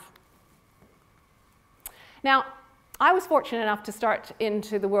enough. Now, I was fortunate enough to start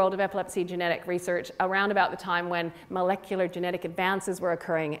into the world of epilepsy genetic research around about the time when molecular genetic advances were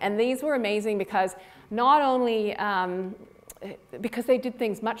occurring. And these were amazing because not only because they did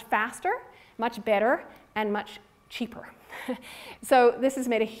things much faster, much better, and much cheaper. So this has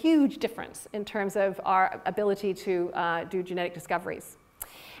made a huge difference in terms of our ability to do genetic discoveries.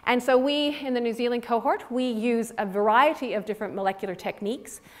 And so we, in the New Zealand cohort, we use a variety of different molecular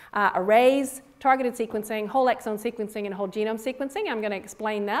techniques, arrays, targeted sequencing, whole exome sequencing, and whole genome sequencing. I'm going to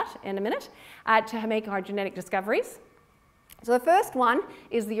explain that in a minute to make our genetic discoveries. So the first one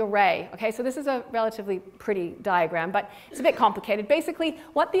is the array. Okay, so this is a relatively pretty diagram, but it's a bit complicated. Basically,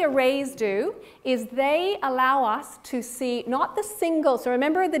 what the arrays do is they allow us to see not the single, so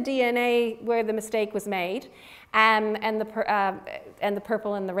remember the DNA where the mistake was made, and the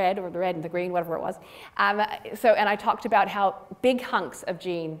purple and the red, or the red and the green, whatever it was. And I talked about how big hunks of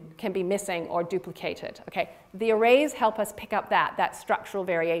gene can be missing or duplicated. Okay, the arrays help us pick up that structural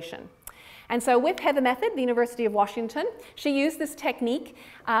variation. And so with Heather Method, the University of Washington, she used this technique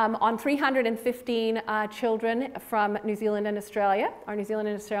on 315 children from New Zealand and Australia, our New Zealand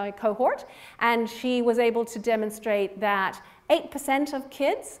and Australia cohort, and she was able to demonstrate that 8% of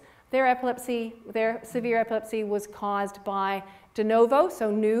kids, their severe epilepsy was caused by de novo,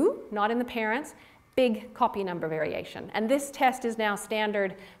 so new, not in the parents, big copy number variation. And this test is now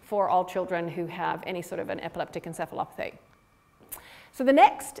standard for all children who have any sort of an epileptic encephalopathy. So the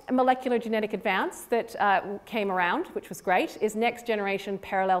next molecular genetic advance that came around, which was great, is next generation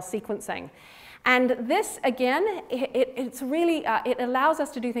parallel sequencing. And this, again, it allows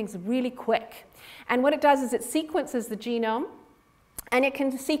us to do things really quick. And what it does is it sequences the genome, and it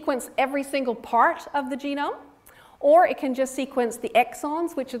can sequence every single part of the genome, or it can just sequence the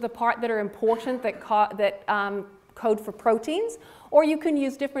exons, which are the part that are important that code for proteins, or you can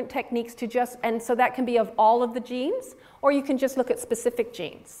use different techniques to just, and so that can be of all of the genes, or you can just look at specific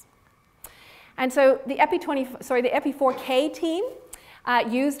genes. And so the Epi4K team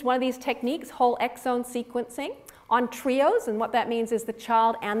used one of these techniques, whole exome sequencing, on trios, and what that means is the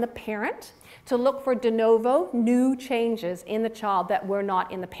child and the parent, to look for de novo, new changes in the child that were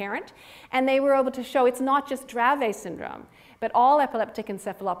not in the parent. And they were able to show it's not just Dravet syndrome, but all epileptic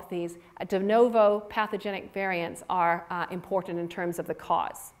encephalopathies, de novo pathogenic variants are important in terms of the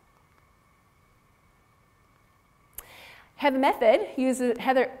cause. Heather Method uses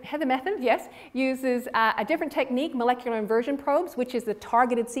a different technique, molecular inversion probes, which is the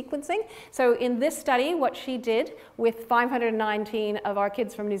targeted sequencing. So in this study, what she did with 519 of our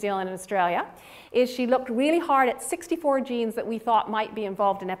kids from New Zealand and Australia is she looked really hard at 64 genes that we thought might be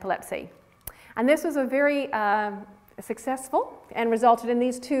involved in epilepsy. And this was a very successful and resulted in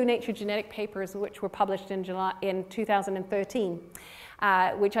these two Nature Genetic papers, which were published in 2013.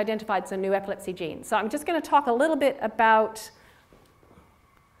 Which identified some new epilepsy genes. So I'm just going to talk a little bit about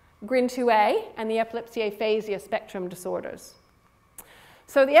GRIN2A and the epilepsy aphasia spectrum disorders.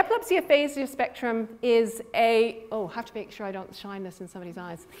 So the epilepsy aphasia spectrum is I have to make sure I don't shine this in somebody's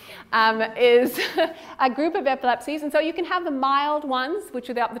eyes, is a group of epilepsies. And so you can have the mild ones,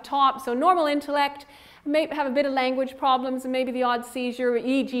 which are up the top, so normal intellect, may have a bit of language problems and maybe the odd seizure,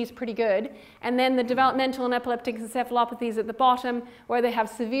 EEG is pretty good. And then the developmental and epileptic encephalopathies at the bottom, where they have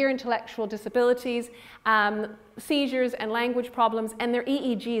severe intellectual disabilities, seizures and language problems, and their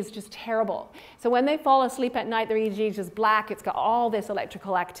EEG is just terrible. So when they fall asleep at night, their EEG is just black. It's got all this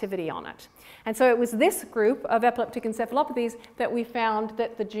electrical activity on it. And so it was this group of epileptic encephalopathies that we found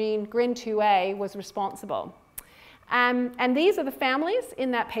that the gene GRIN2A was responsible. And these are the families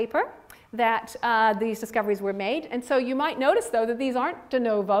in that paper that these discoveries were made. And so you might notice, though, that these aren't de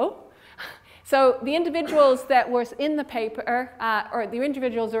novo. So the individuals that were in the paper, or the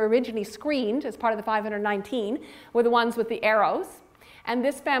individuals that were originally screened as part of the 519, were the ones with the arrows. And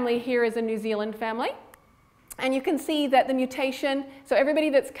this family here is a New Zealand family. And you can see that the mutation, so everybody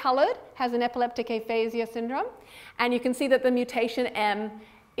that's colored has an epileptic aphasia syndrome. And you can see that the mutation M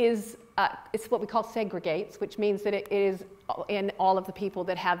is, it's what we call segregates, which means that it is in all of the people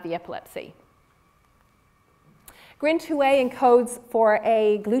that have the epilepsy. GRIN2A encodes for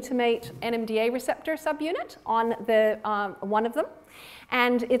a glutamate NMDA receptor subunit on one of them.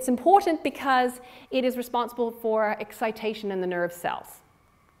 And it's important because it is responsible for excitation in the nerve cells.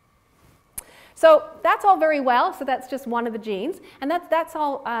 So that's all very well. So that's just one of the genes. And that's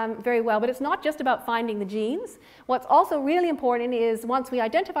all very well, but it's not just about finding the genes. What's also really important is once we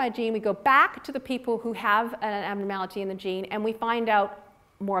identify a gene, we go back to the people who have an abnormality in the gene and we find out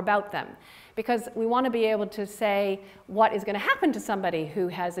more about them. because we want to be able to say what is going to happen to somebody who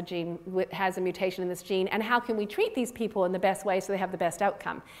has a mutation in this gene, and how can we treat these people in the best way so they have the best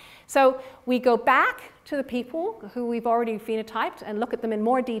outcome. So we go back to the people who we've already phenotyped and look at them in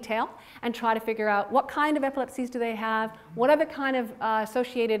more detail and try to figure out what kind of epilepsies do they have, what other kind of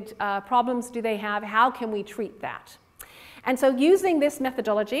associated problems do they have, how can we treat that. And so using this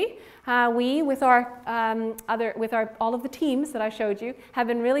methodology, we, with all of the teams that I showed you, have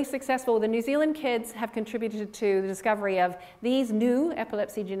been really successful. The New Zealand kids have contributed to the discovery of these new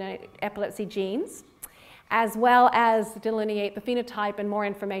epilepsy genes, as well as delineate the phenotype and more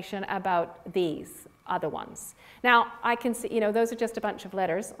information about these other ones. Now, I can see, those are just a bunch of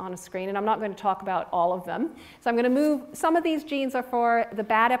letters on a screen, and I'm not going to talk about all of them. So I'm going to move, some of these genes are for the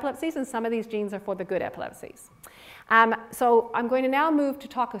bad epilepsies, and some of these genes are for the good epilepsies. So I'm going to now move to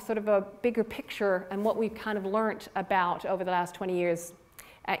talk a sort of a bigger picture and what we've kind of learnt about over the last 20 years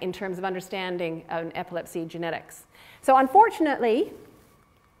in terms of understanding epilepsy genetics. So unfortunately,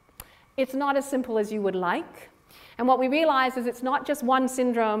 it's not as simple as you would like. And what we realize is it's not just one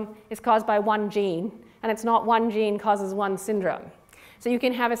syndrome is caused by one gene, and it's not one gene causes one syndrome. So you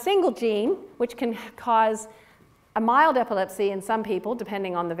can have a single gene, which can cause a mild epilepsy in some people,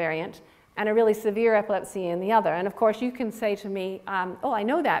 depending on the variant, and a really severe epilepsy in the other. And of course, you can say to me, oh, I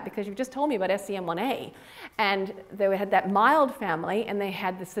know that because you've just told me about SCN1A. And they had that mild family, and they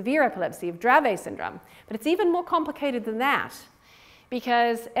had the severe epilepsy of Dravet syndrome. But it's even more complicated than that,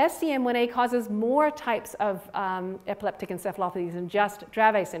 because SCN1A causes more types of epileptic encephalopathies than just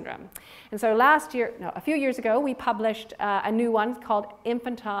Dravet syndrome. And so a few years ago, we published a new one called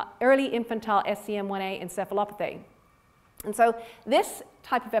Early Infantile SCN1A Encephalopathy. And so this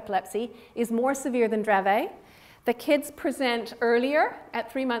type of epilepsy is more severe than Dravet. The kids present earlier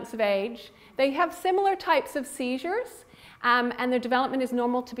at 3 months of age. They have similar types of seizures, and their development is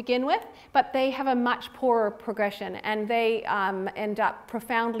normal to begin with, but they have a much poorer progression, and they end up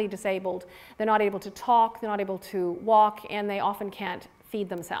profoundly disabled. They're not able to talk, they're not able to walk, and they often can't feed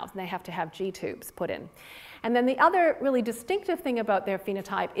themselves, and they have to have G-tubes put in. And then the other really distinctive thing about their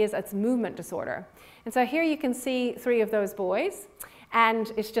phenotype is its movement disorder. And so here you can see 3 of those boys,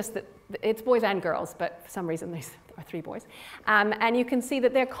 and it's just that it's boys and girls, but for some reason these are 3 boys. And you can see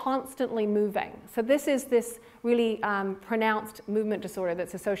that they're constantly moving. So this is this really pronounced movement disorder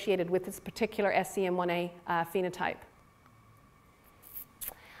that's associated with this particular SCN1A phenotype.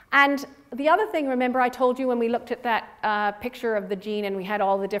 And the other thing, remember I told you when we looked at that picture of the gene and we had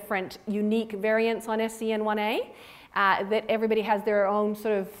all the different unique variants on SCN1A, that everybody has their own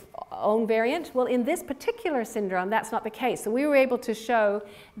sort of own variant? Well, in this particular syndrome, that's not the case. So we were able to show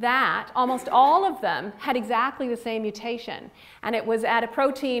that almost all of them had exactly the same mutation. And it was at a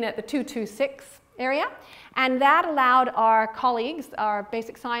protein at the 226 area. And that allowed our colleagues, our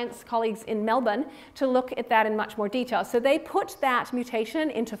basic science colleagues in Melbourne, to look at that in much more detail. So they put that mutation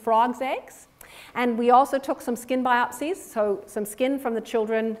into frogs' eggs. And we also took some skin biopsies, so some skin from the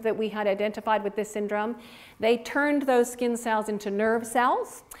children that we had identified with this syndrome. They turned those skin cells into nerve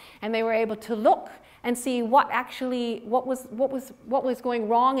cells, and they were able to look and see what was going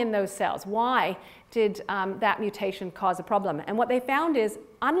wrong in those cells. Why did that mutation cause a problem? And what they found is,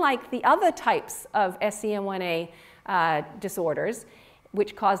 unlike the other types of SCN1A disorders,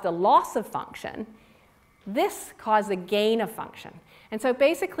 which caused a loss of function, this caused a gain of function. And so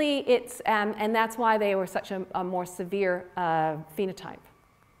basically it's, and that's why they were such a more severe phenotype.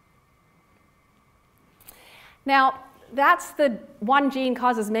 Now, that's the one gene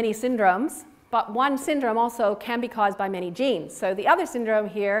causes many syndromes, but one syndrome also can be caused by many genes. So the other syndrome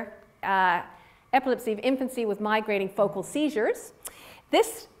here, epilepsy of infancy with migrating focal seizures.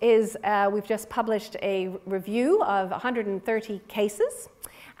 This is, we've just published a review of 130 cases.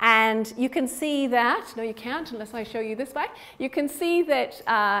 And you can see that, no you can't unless I show you this way, you can see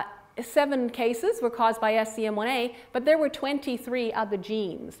that 7 cases were caused by SCN1A, but there were 23 other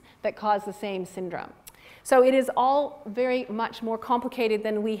genes that cause the same syndrome. So it is all very much more complicated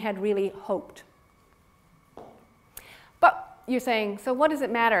than we had really hoped. But you're saying, so what does it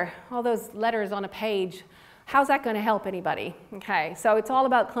matter? All those letters on a page, how's that going to help anybody? Okay, so it's all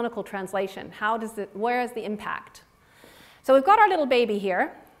about clinical translation. Where is the impact? So we've got our little baby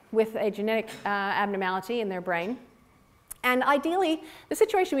here with a genetic abnormality in their brain. And ideally, the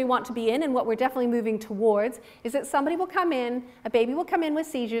situation we want to be in, and what we're definitely moving towards, is that somebody will come in, a baby will come in with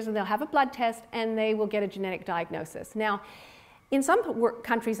seizures, and they'll have a blood test, and they will get a genetic diagnosis. Now, In some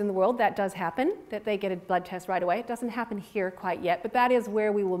countries in the world, that does happen, that they get a blood test right away. It doesn't happen here quite yet, but that is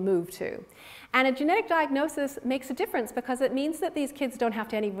where we will move to. And a genetic diagnosis makes a difference because it means that these kids don't have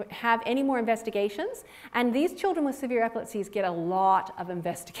to have any more investigations, and these children with severe epilepsies get a lot of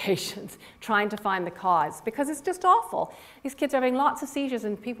investigations trying to find the cause because it's just awful. These kids are having lots of seizures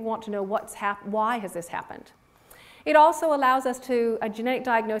and people want to know why has this happened. It also allows us to, a genetic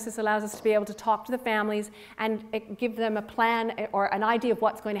diagnosis allows us to be able to talk to the families and give them a plan or an idea of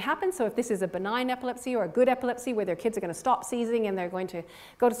what's going to happen. So if this is a benign epilepsy or a good epilepsy where their kids are going to stop seizing and they're going to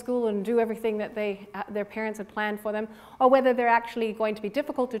go to school and do everything that their parents had planned for them, or whether they're actually going to be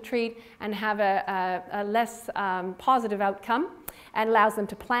difficult to treat and have a less positive outcome, and allows them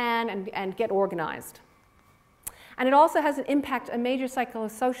to plan and get organized. And it also has an impact, a major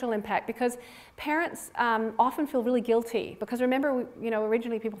psychosocial impact, because parents often feel really guilty. Because remember,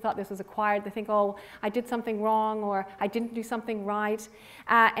 originally people thought this was acquired. They think, oh, I did something wrong, or I didn't do something right.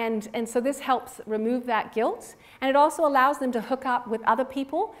 And so this helps remove that guilt. And it also allows them to hook up with other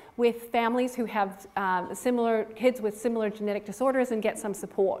people, with families who have similar kids with similar genetic disorders, and get some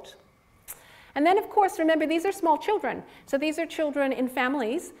support. And then, of course, remember, these are small children. So these are children in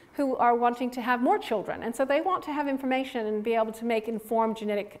families who are wanting to have more children. And so they want to have information and be able to make informed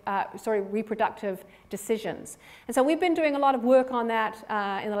reproductive decisions. And so we've been doing a lot of work on that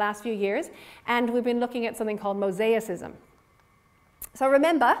in the last few years. And we've been looking at something called mosaicism. So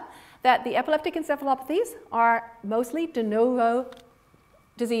remember that the epileptic encephalopathies are mostly de novo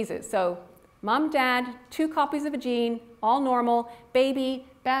diseases. So mom, dad, 2 copies of a gene, all normal, baby,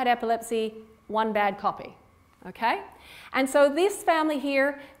 bad epilepsy, 1 bad copy, okay? And so this family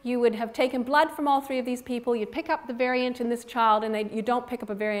here, you would have taken blood from all 3 of these people, you'd pick up the variant in this child, and you don't pick up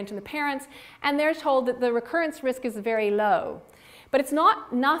a variant in the parents, and they're told that the recurrence risk is very low. But it's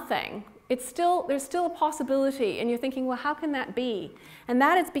not nothing. There's still a possibility, and you're thinking, well, how can that be? And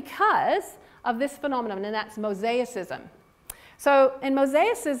that is because of this phenomenon, and that's mosaicism. So in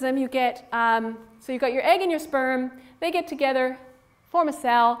mosaicism, you get, so you've got your egg and your sperm, they get together, form a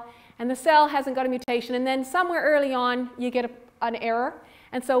cell, and the cell hasn't got a mutation, and then somewhere early on you get an error,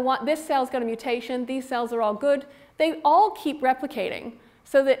 and so this cell's got a mutation, these cells are all good, they all keep replicating,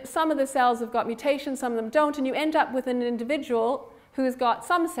 so that some of the cells have got mutations, some of them don't, and you end up with an individual who's got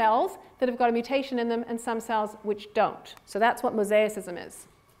some cells that have got a mutation in them and some cells which don't. So that's what mosaicism is.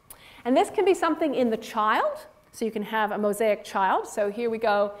 And this can be something in the child, so you can have a mosaic child. So here we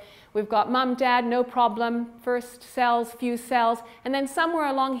go. We've got mom, dad, no problem, first cells, few cells, and then somewhere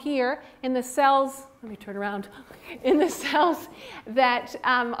along here in the cells, let me turn around, in the cells that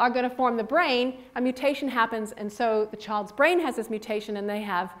are going to form the brain, a mutation happens, and so the child's brain has this mutation and they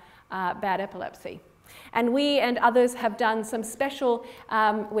have bad epilepsy. And we and others have done some special,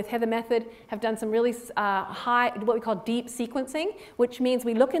 with Heather method, have done some really high, what we call deep sequencing, which means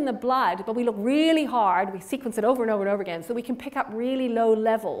we look in the blood, but we look really hard, we sequence it over and over and over again, so we can pick up really low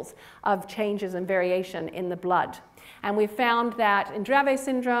levels of changes and variation in the blood. And we've found that in Dravet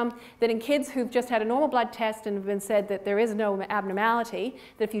syndrome, that in kids who've just had a normal blood test and have been said that there is no abnormality,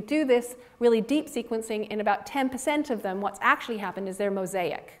 that if you do this really deep sequencing, in about 10% of them, what's actually happened is they're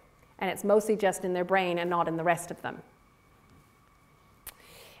mosaic. And it's mostly just in their brain and not in the rest of them.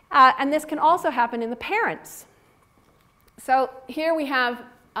 And this can also happen in the parents. So here we have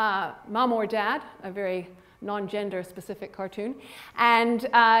mom or dad, a very non-gender specific cartoon. And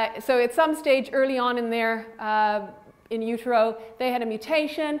so at some stage early on in their in utero, they had a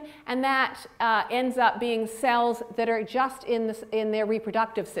mutation, and that ends up being cells that are just in their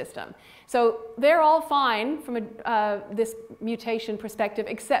reproductive system. So they're all fine from this mutation perspective,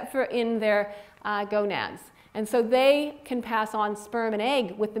 except for in their gonads. And so they can pass on sperm and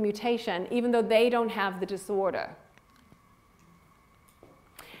egg with the mutation, even though they don't have the disorder.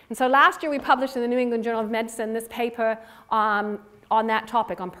 And so last year we published in the New England Journal of Medicine this paper on that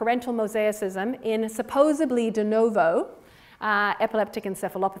topic, on parental mosaicism in supposedly de novo epileptic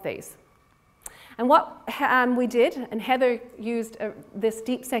encephalopathies. And what we did, and Heather used this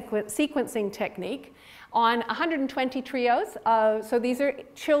deep sequencing technique on 120 trios. So these are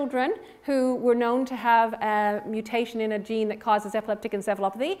children who were known to have a mutation in a gene that causes epileptic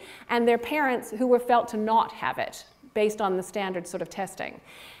encephalopathy, and their parents who were felt to not have it, based on the standard sort of testing.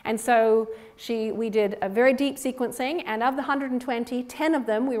 And so we did a very deep sequencing, and of the 120, 10 of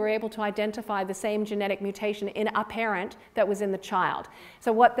them we were able to identify the same genetic mutation in a parent that was in the child.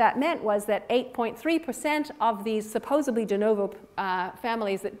 So what that meant was that 8.3% of these supposedly de novo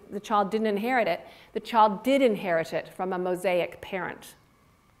families that the child didn't inherit it, the child did inherit it from a mosaic parent.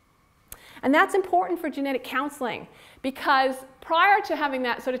 And that's important for genetic counseling, because prior to having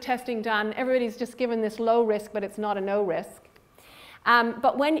that sort of testing done, everybody's just given this low risk, but it's not a no risk.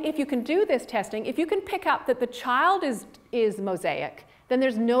 But if you can do this testing, if you can pick up that the child is mosaic, then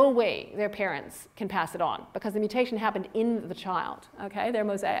there's no way their parents can pass it on because the mutation happened in the child, okay? They're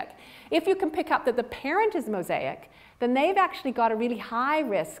mosaic. If you can pick up that the parent is mosaic, then they've actually got a really high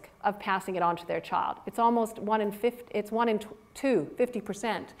risk of passing it on to their child. It's almost 1 in 2,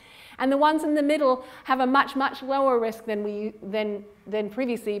 50%. And the ones in the middle have a much, much lower risk than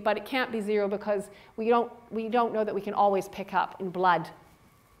previously, but it can't be 0 because we don't know that we can always pick up in blood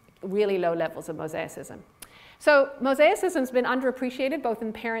really low levels of mosaicism. So mosaicism has been underappreciated both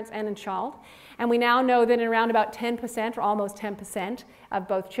in parents and in child, and we now know that in around about 10% or almost 10% of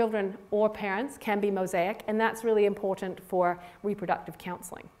both children or parents can be mosaic, and that's really important for reproductive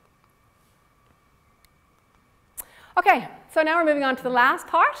counseling. Okay, so now we're moving on to the last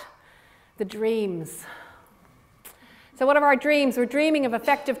part, the dreams. So what are our dreams? We're dreaming of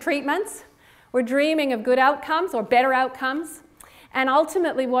effective treatments, we're dreaming of good outcomes or better outcomes, and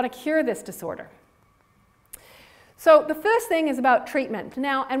ultimately we want to cure this disorder. So the first thing is about treatment.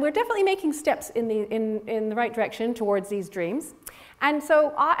 Now, and we're definitely making steps in the right direction towards these dreams. And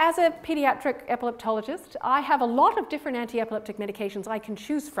so as a pediatric epileptologist, I have a lot of different anti-epileptic medications I can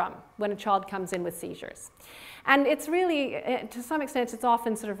choose from when a child comes in with seizures. And it's really, to some extent, it's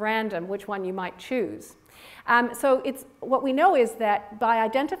often sort of random which one you might choose. So what we know is that by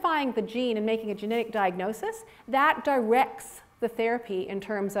identifying the gene and making a genetic diagnosis, that directs the therapy in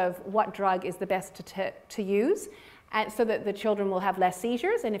terms of what drug is the best to use, and so that the children will have less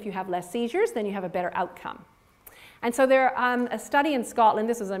seizures, and if you have less seizures, then you have a better outcome. And so there a study in Scotland,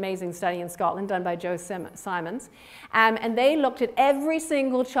 this was an amazing study in Scotland done by Joe Simons, and they looked at every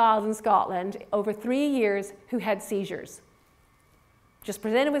single child in Scotland over 3 years who had seizures. Just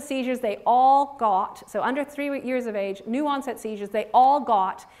presented with seizures, they all got, so under 3 years of age, new onset seizures, they all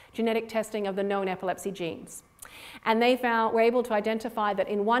got genetic testing of the known epilepsy genes. And they were able to identify that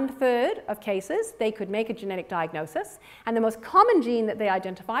in 1/3 of cases, they could make a genetic diagnosis. And the most common gene that they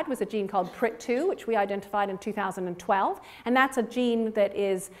identified was a gene called PRIT2, which we identified in 2012. And that's a gene that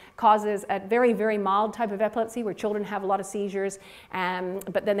causes a very, very mild type of epilepsy where children have a lot of seizures,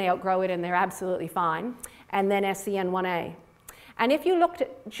 but then they outgrow it and they're absolutely fine. And then SCN1A. And if you looked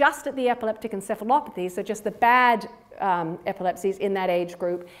just at the epileptic encephalopathies, so just the bad epilepsies in that age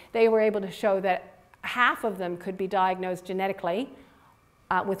group, they were able to show that half of them could be diagnosed genetically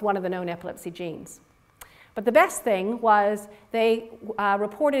with one of the known epilepsy genes. But the best thing was they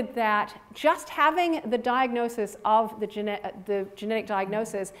reported that just having the diagnosis of the genetic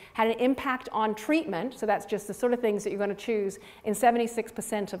diagnosis had an impact on treatment, so that's just the sort of things that you're going to choose, in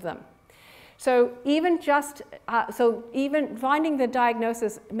 76% of them. So even finding the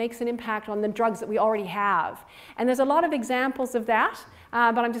diagnosis makes an impact on the drugs that we already have. And there's a lot of examples of that,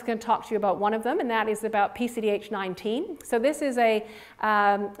 but I'm just going to talk to you about one of them, and that is about PCDH19. So this is a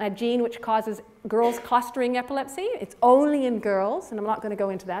gene which causes girls clustering epilepsy. It's only in girls, and I'm not going to go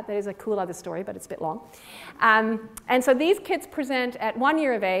into that. That is a cool other story, but it's a bit long. And so these kids present at 1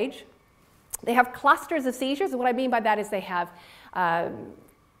 year of age. They have clusters of seizures, and what I mean by that is they have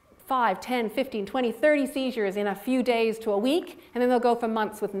 5, 10, 15, 20, 30 seizures in a few days to a week, and then they'll go for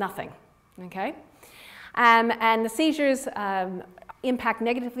months with nothing, okay? And the seizures impact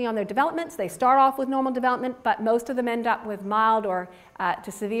negatively on their development. So they start off with normal development, but most of them end up with mild or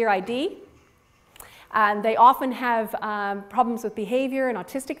to severe ID. They often have problems with behavior and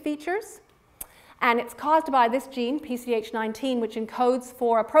autistic features. And it's caused by this gene, PCDH19, which encodes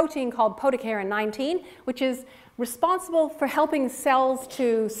for a protein called podocarin 19, which is responsible for helping cells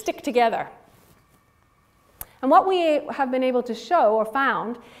to stick together. And what we have been able to show or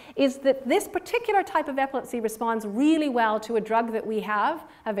found is that this particular type of epilepsy responds really well to a drug that we have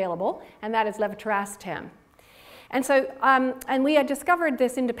available, and that is levetiracetam. And so, and we had discovered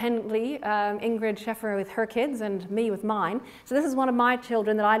this independently, Ingrid Scheffer with her kids and me with mine. So this is one of my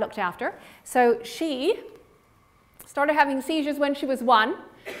children that I looked after. So she started having seizures when she was 1.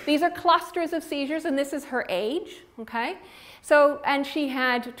 These are clusters of seizures, and this is her age, okay? So, and she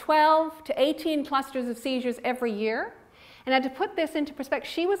had 12 to 18 clusters of seizures every year. And to put this into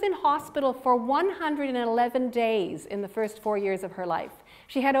perspective, she was in hospital for 111 days in the first 4 years of her life.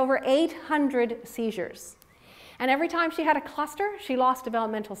 She had over 800 seizures. And every time she had a cluster, she lost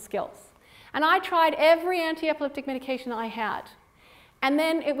developmental skills. And I tried every anti-epileptic medication I had. And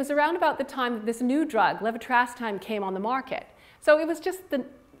then it was around about the time that this new drug, levetiracetam, came on the market. So it was just the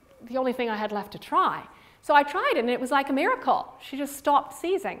only thing I had left to try. So I tried it, and it was like a miracle. She just stopped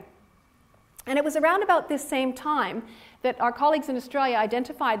seizing. And it was around about this same time that our colleagues in Australia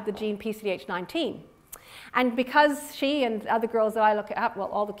identified the gene PCDH19. And because she and other girls that I look at, well,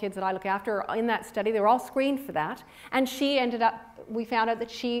 all the kids that I look after are in that study, they were all screened for that. And she ended up, we found out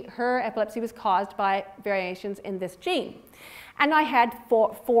that her epilepsy was caused by variations in this gene. And I had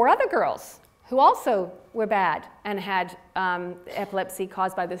four other girls who also were bad and had epilepsy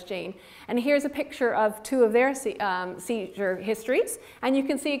caused by this gene. And here's a picture of two of their seizure histories, and you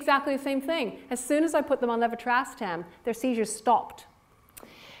can see exactly the same thing. As soon as I put them on levetiracetam, their seizures stopped.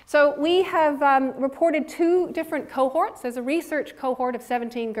 So we have reported two different cohorts. There's a research cohort of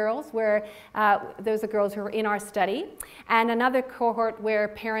 17 girls where those are girls who are in our study, and another cohort where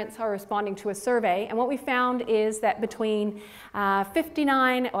parents are responding to a survey. And what we found is that between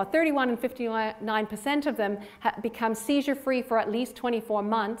 31 and 59% of them become seizure-free for at least 24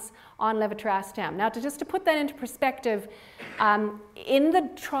 months on levetiracetam. Now, just to put that into perspective, in the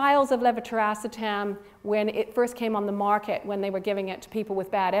trials of levetiracetam, when it first came on the market, when they were giving it to people with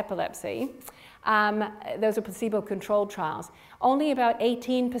bad epilepsy, those are placebo-controlled trials, only about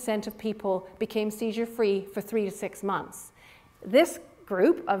 18% of people became seizure-free for 3 to 6 months. This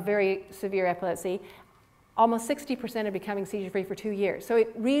group of very severe epilepsy, almost 60% are becoming seizure-free for 2 years. So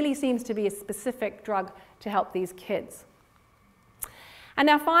it really seems to be a specific drug to help these kids. And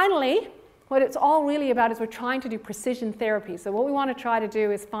now finally, what it's all really about is we're trying to do precision therapy. So what we want to try to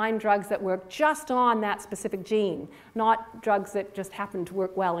do is find drugs that work just on that specific gene, not drugs that just happen to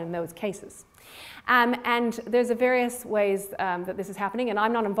work well in those cases. And there's various ways that this is happening, and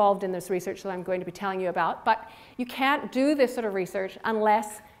I'm not involved in this research that I'm going to be telling you about, but you can't do this sort of research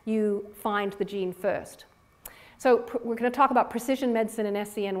unless you find the gene first. So we're going to talk about precision medicine and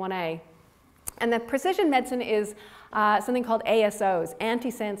SCN1A. And the precision medicine is something called ASOs,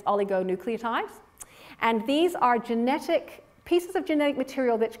 antisense oligonucleotides. And these are pieces of genetic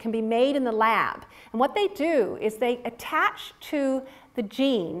material that can be made in the lab. And what they do is they attach to the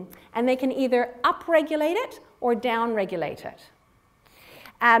gene, and they can either upregulate it or downregulate it.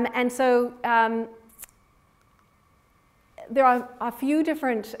 And so there are a few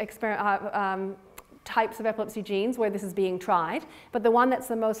different types of epilepsy genes where this is being tried, but the one that's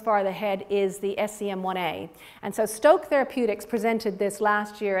the most far ahead is the SCN1A. And so Stoke Therapeutics presented this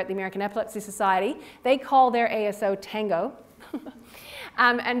last year at the American Epilepsy Society. They call their ASO Tango.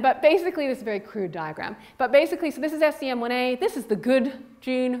 But basically, this is a very crude diagram. But basically, so this is SCN1A, this is the good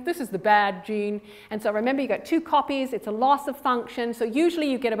gene, this is the bad gene. And so remember, you got 2 copies, it's a loss of function. So usually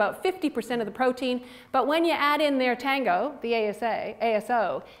you get about 50% of the protein. But when you add in their Tango, the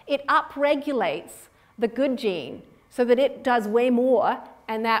ASO, it upregulates the good gene so that it does way more,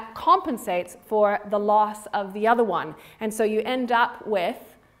 and that compensates for the loss of the other one. And so you end up with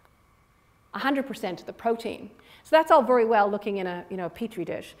 100% of the protein. So that's all very well looking in a petri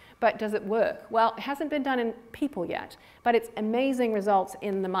dish, but does it work? Well, it hasn't been done in people yet, but it's amazing results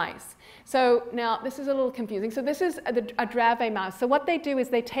in the mice. So now this is a little confusing. So this is a Dravet mouse. So what they do is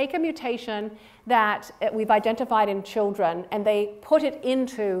they take a mutation that we've identified in children, and they put it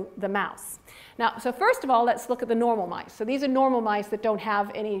into the mouse. Now, so first of all, let's look at the normal mice. So these are normal mice that don't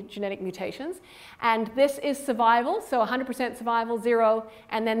have any genetic mutations. And this is survival, so 100% survival, 0.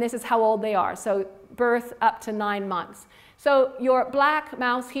 And then this is how old they are, so birth up to 9 months. So your black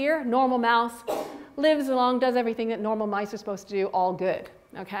mouse here, normal mouse, lives along, does everything that normal mice are supposed to do, all good,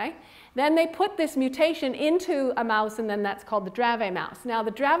 okay? Then they put this mutation into a mouse, and then that's called the Dravet mouse. Now,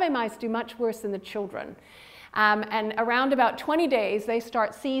 the Dravet mice do much worse than the children. And around about 20 days, they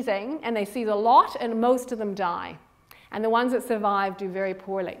start seizing, and they seize a lot, and most of them die. And the ones that survive do very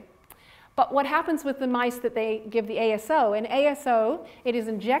poorly. But what happens with the mice that they give the ASO? In ASO, it is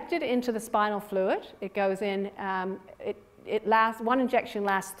injected into the spinal fluid. It goes in, one injection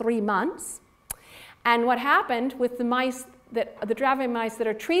lasts 3 months. And what happened with the mice, the Dravet mice that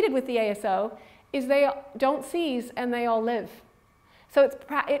are treated with the ASO, is they don't seize and they all live. So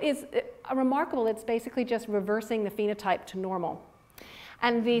it is remarkable. It's basically just reversing the phenotype to normal.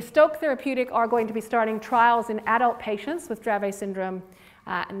 And the Stoke Therapeutic are going to be starting trials in adult patients with Dravet syndrome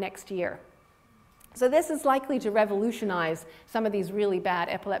next year. So this is likely to revolutionize some of these really bad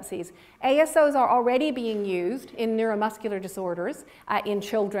epilepsies. ASOs are already being used in neuromuscular disorders in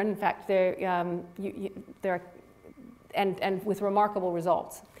children. In fact, they're with remarkable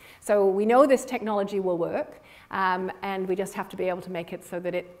results. So we know this technology will work, and we just have to be able to make it so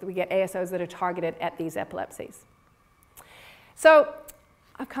that we get ASOs that are targeted at these epilepsies. So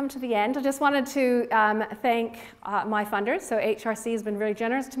I've come to the end. I just wanted to thank my funders. So HRC has been very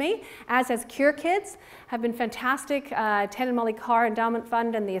generous to me, as has Cure Kids, have been fantastic. Ted and Molly Carr Endowment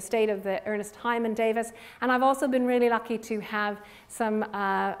Fund and the estate of the Ernest Hyman Davis. And I've also been really lucky to have some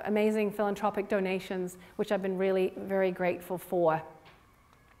amazing philanthropic donations, which I've been really very grateful for.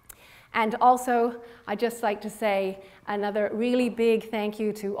 And also, I'd just like to say another really big thank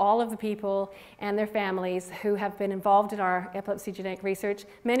you to all of the people and their families who have been involved in our epilepsy genetic research.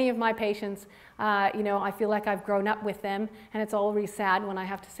 Many of my patients, you know, I feel like I've grown up with them, and it's always sad when I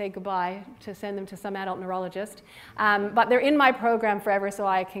have to say goodbye to send them to some adult neurologist. But they're in my program forever, so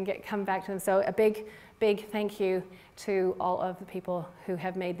I can come back to them. So a big thank you to all of the people who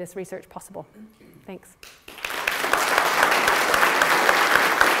have made this research possible. Thanks.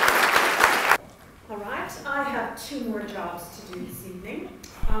 All right, I have 2 more jobs to do this evening.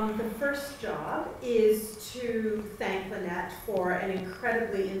 The first job is to thank Lynette for an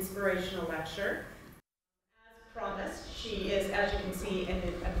incredibly inspirational lecture. As promised, she is, as you can see,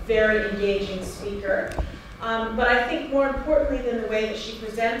 a very engaging speaker. But I think more importantly than the way that she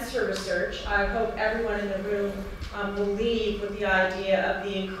presents her research, I hope everyone in the room will leave with the idea of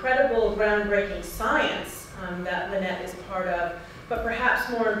the incredible groundbreaking science that Lynette is part of, but perhaps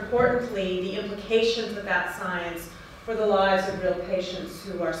more importantly, the implications of that science for the lives of real patients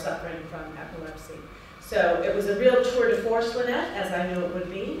who are suffering from epilepsy. So it was a real tour de force, Lynette, as I knew it would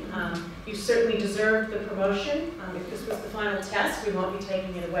be. You certainly deserved the promotion. If this was the final test, we won't be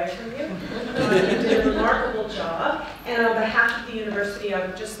taking it away from you. You did a remarkable job. And on behalf of the university, I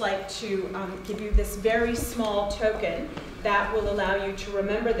would just like to give you this very small token that will allow you to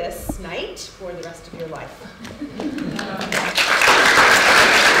remember this night for the rest of your life.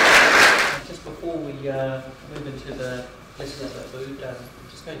 Just before we move into the blessing of the food, I'm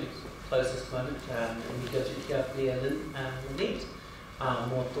just going to close this moment and we go to here Lynette.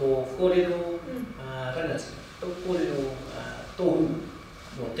 Mō tō kōrero rangati, tō kōrero tōhu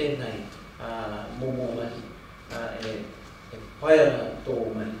mō tēnei mō mahi e pai ana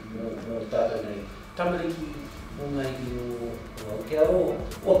tō mahi mō tātou nei tamariki mō ngai o kia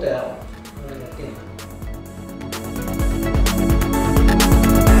o te ao, tēnā.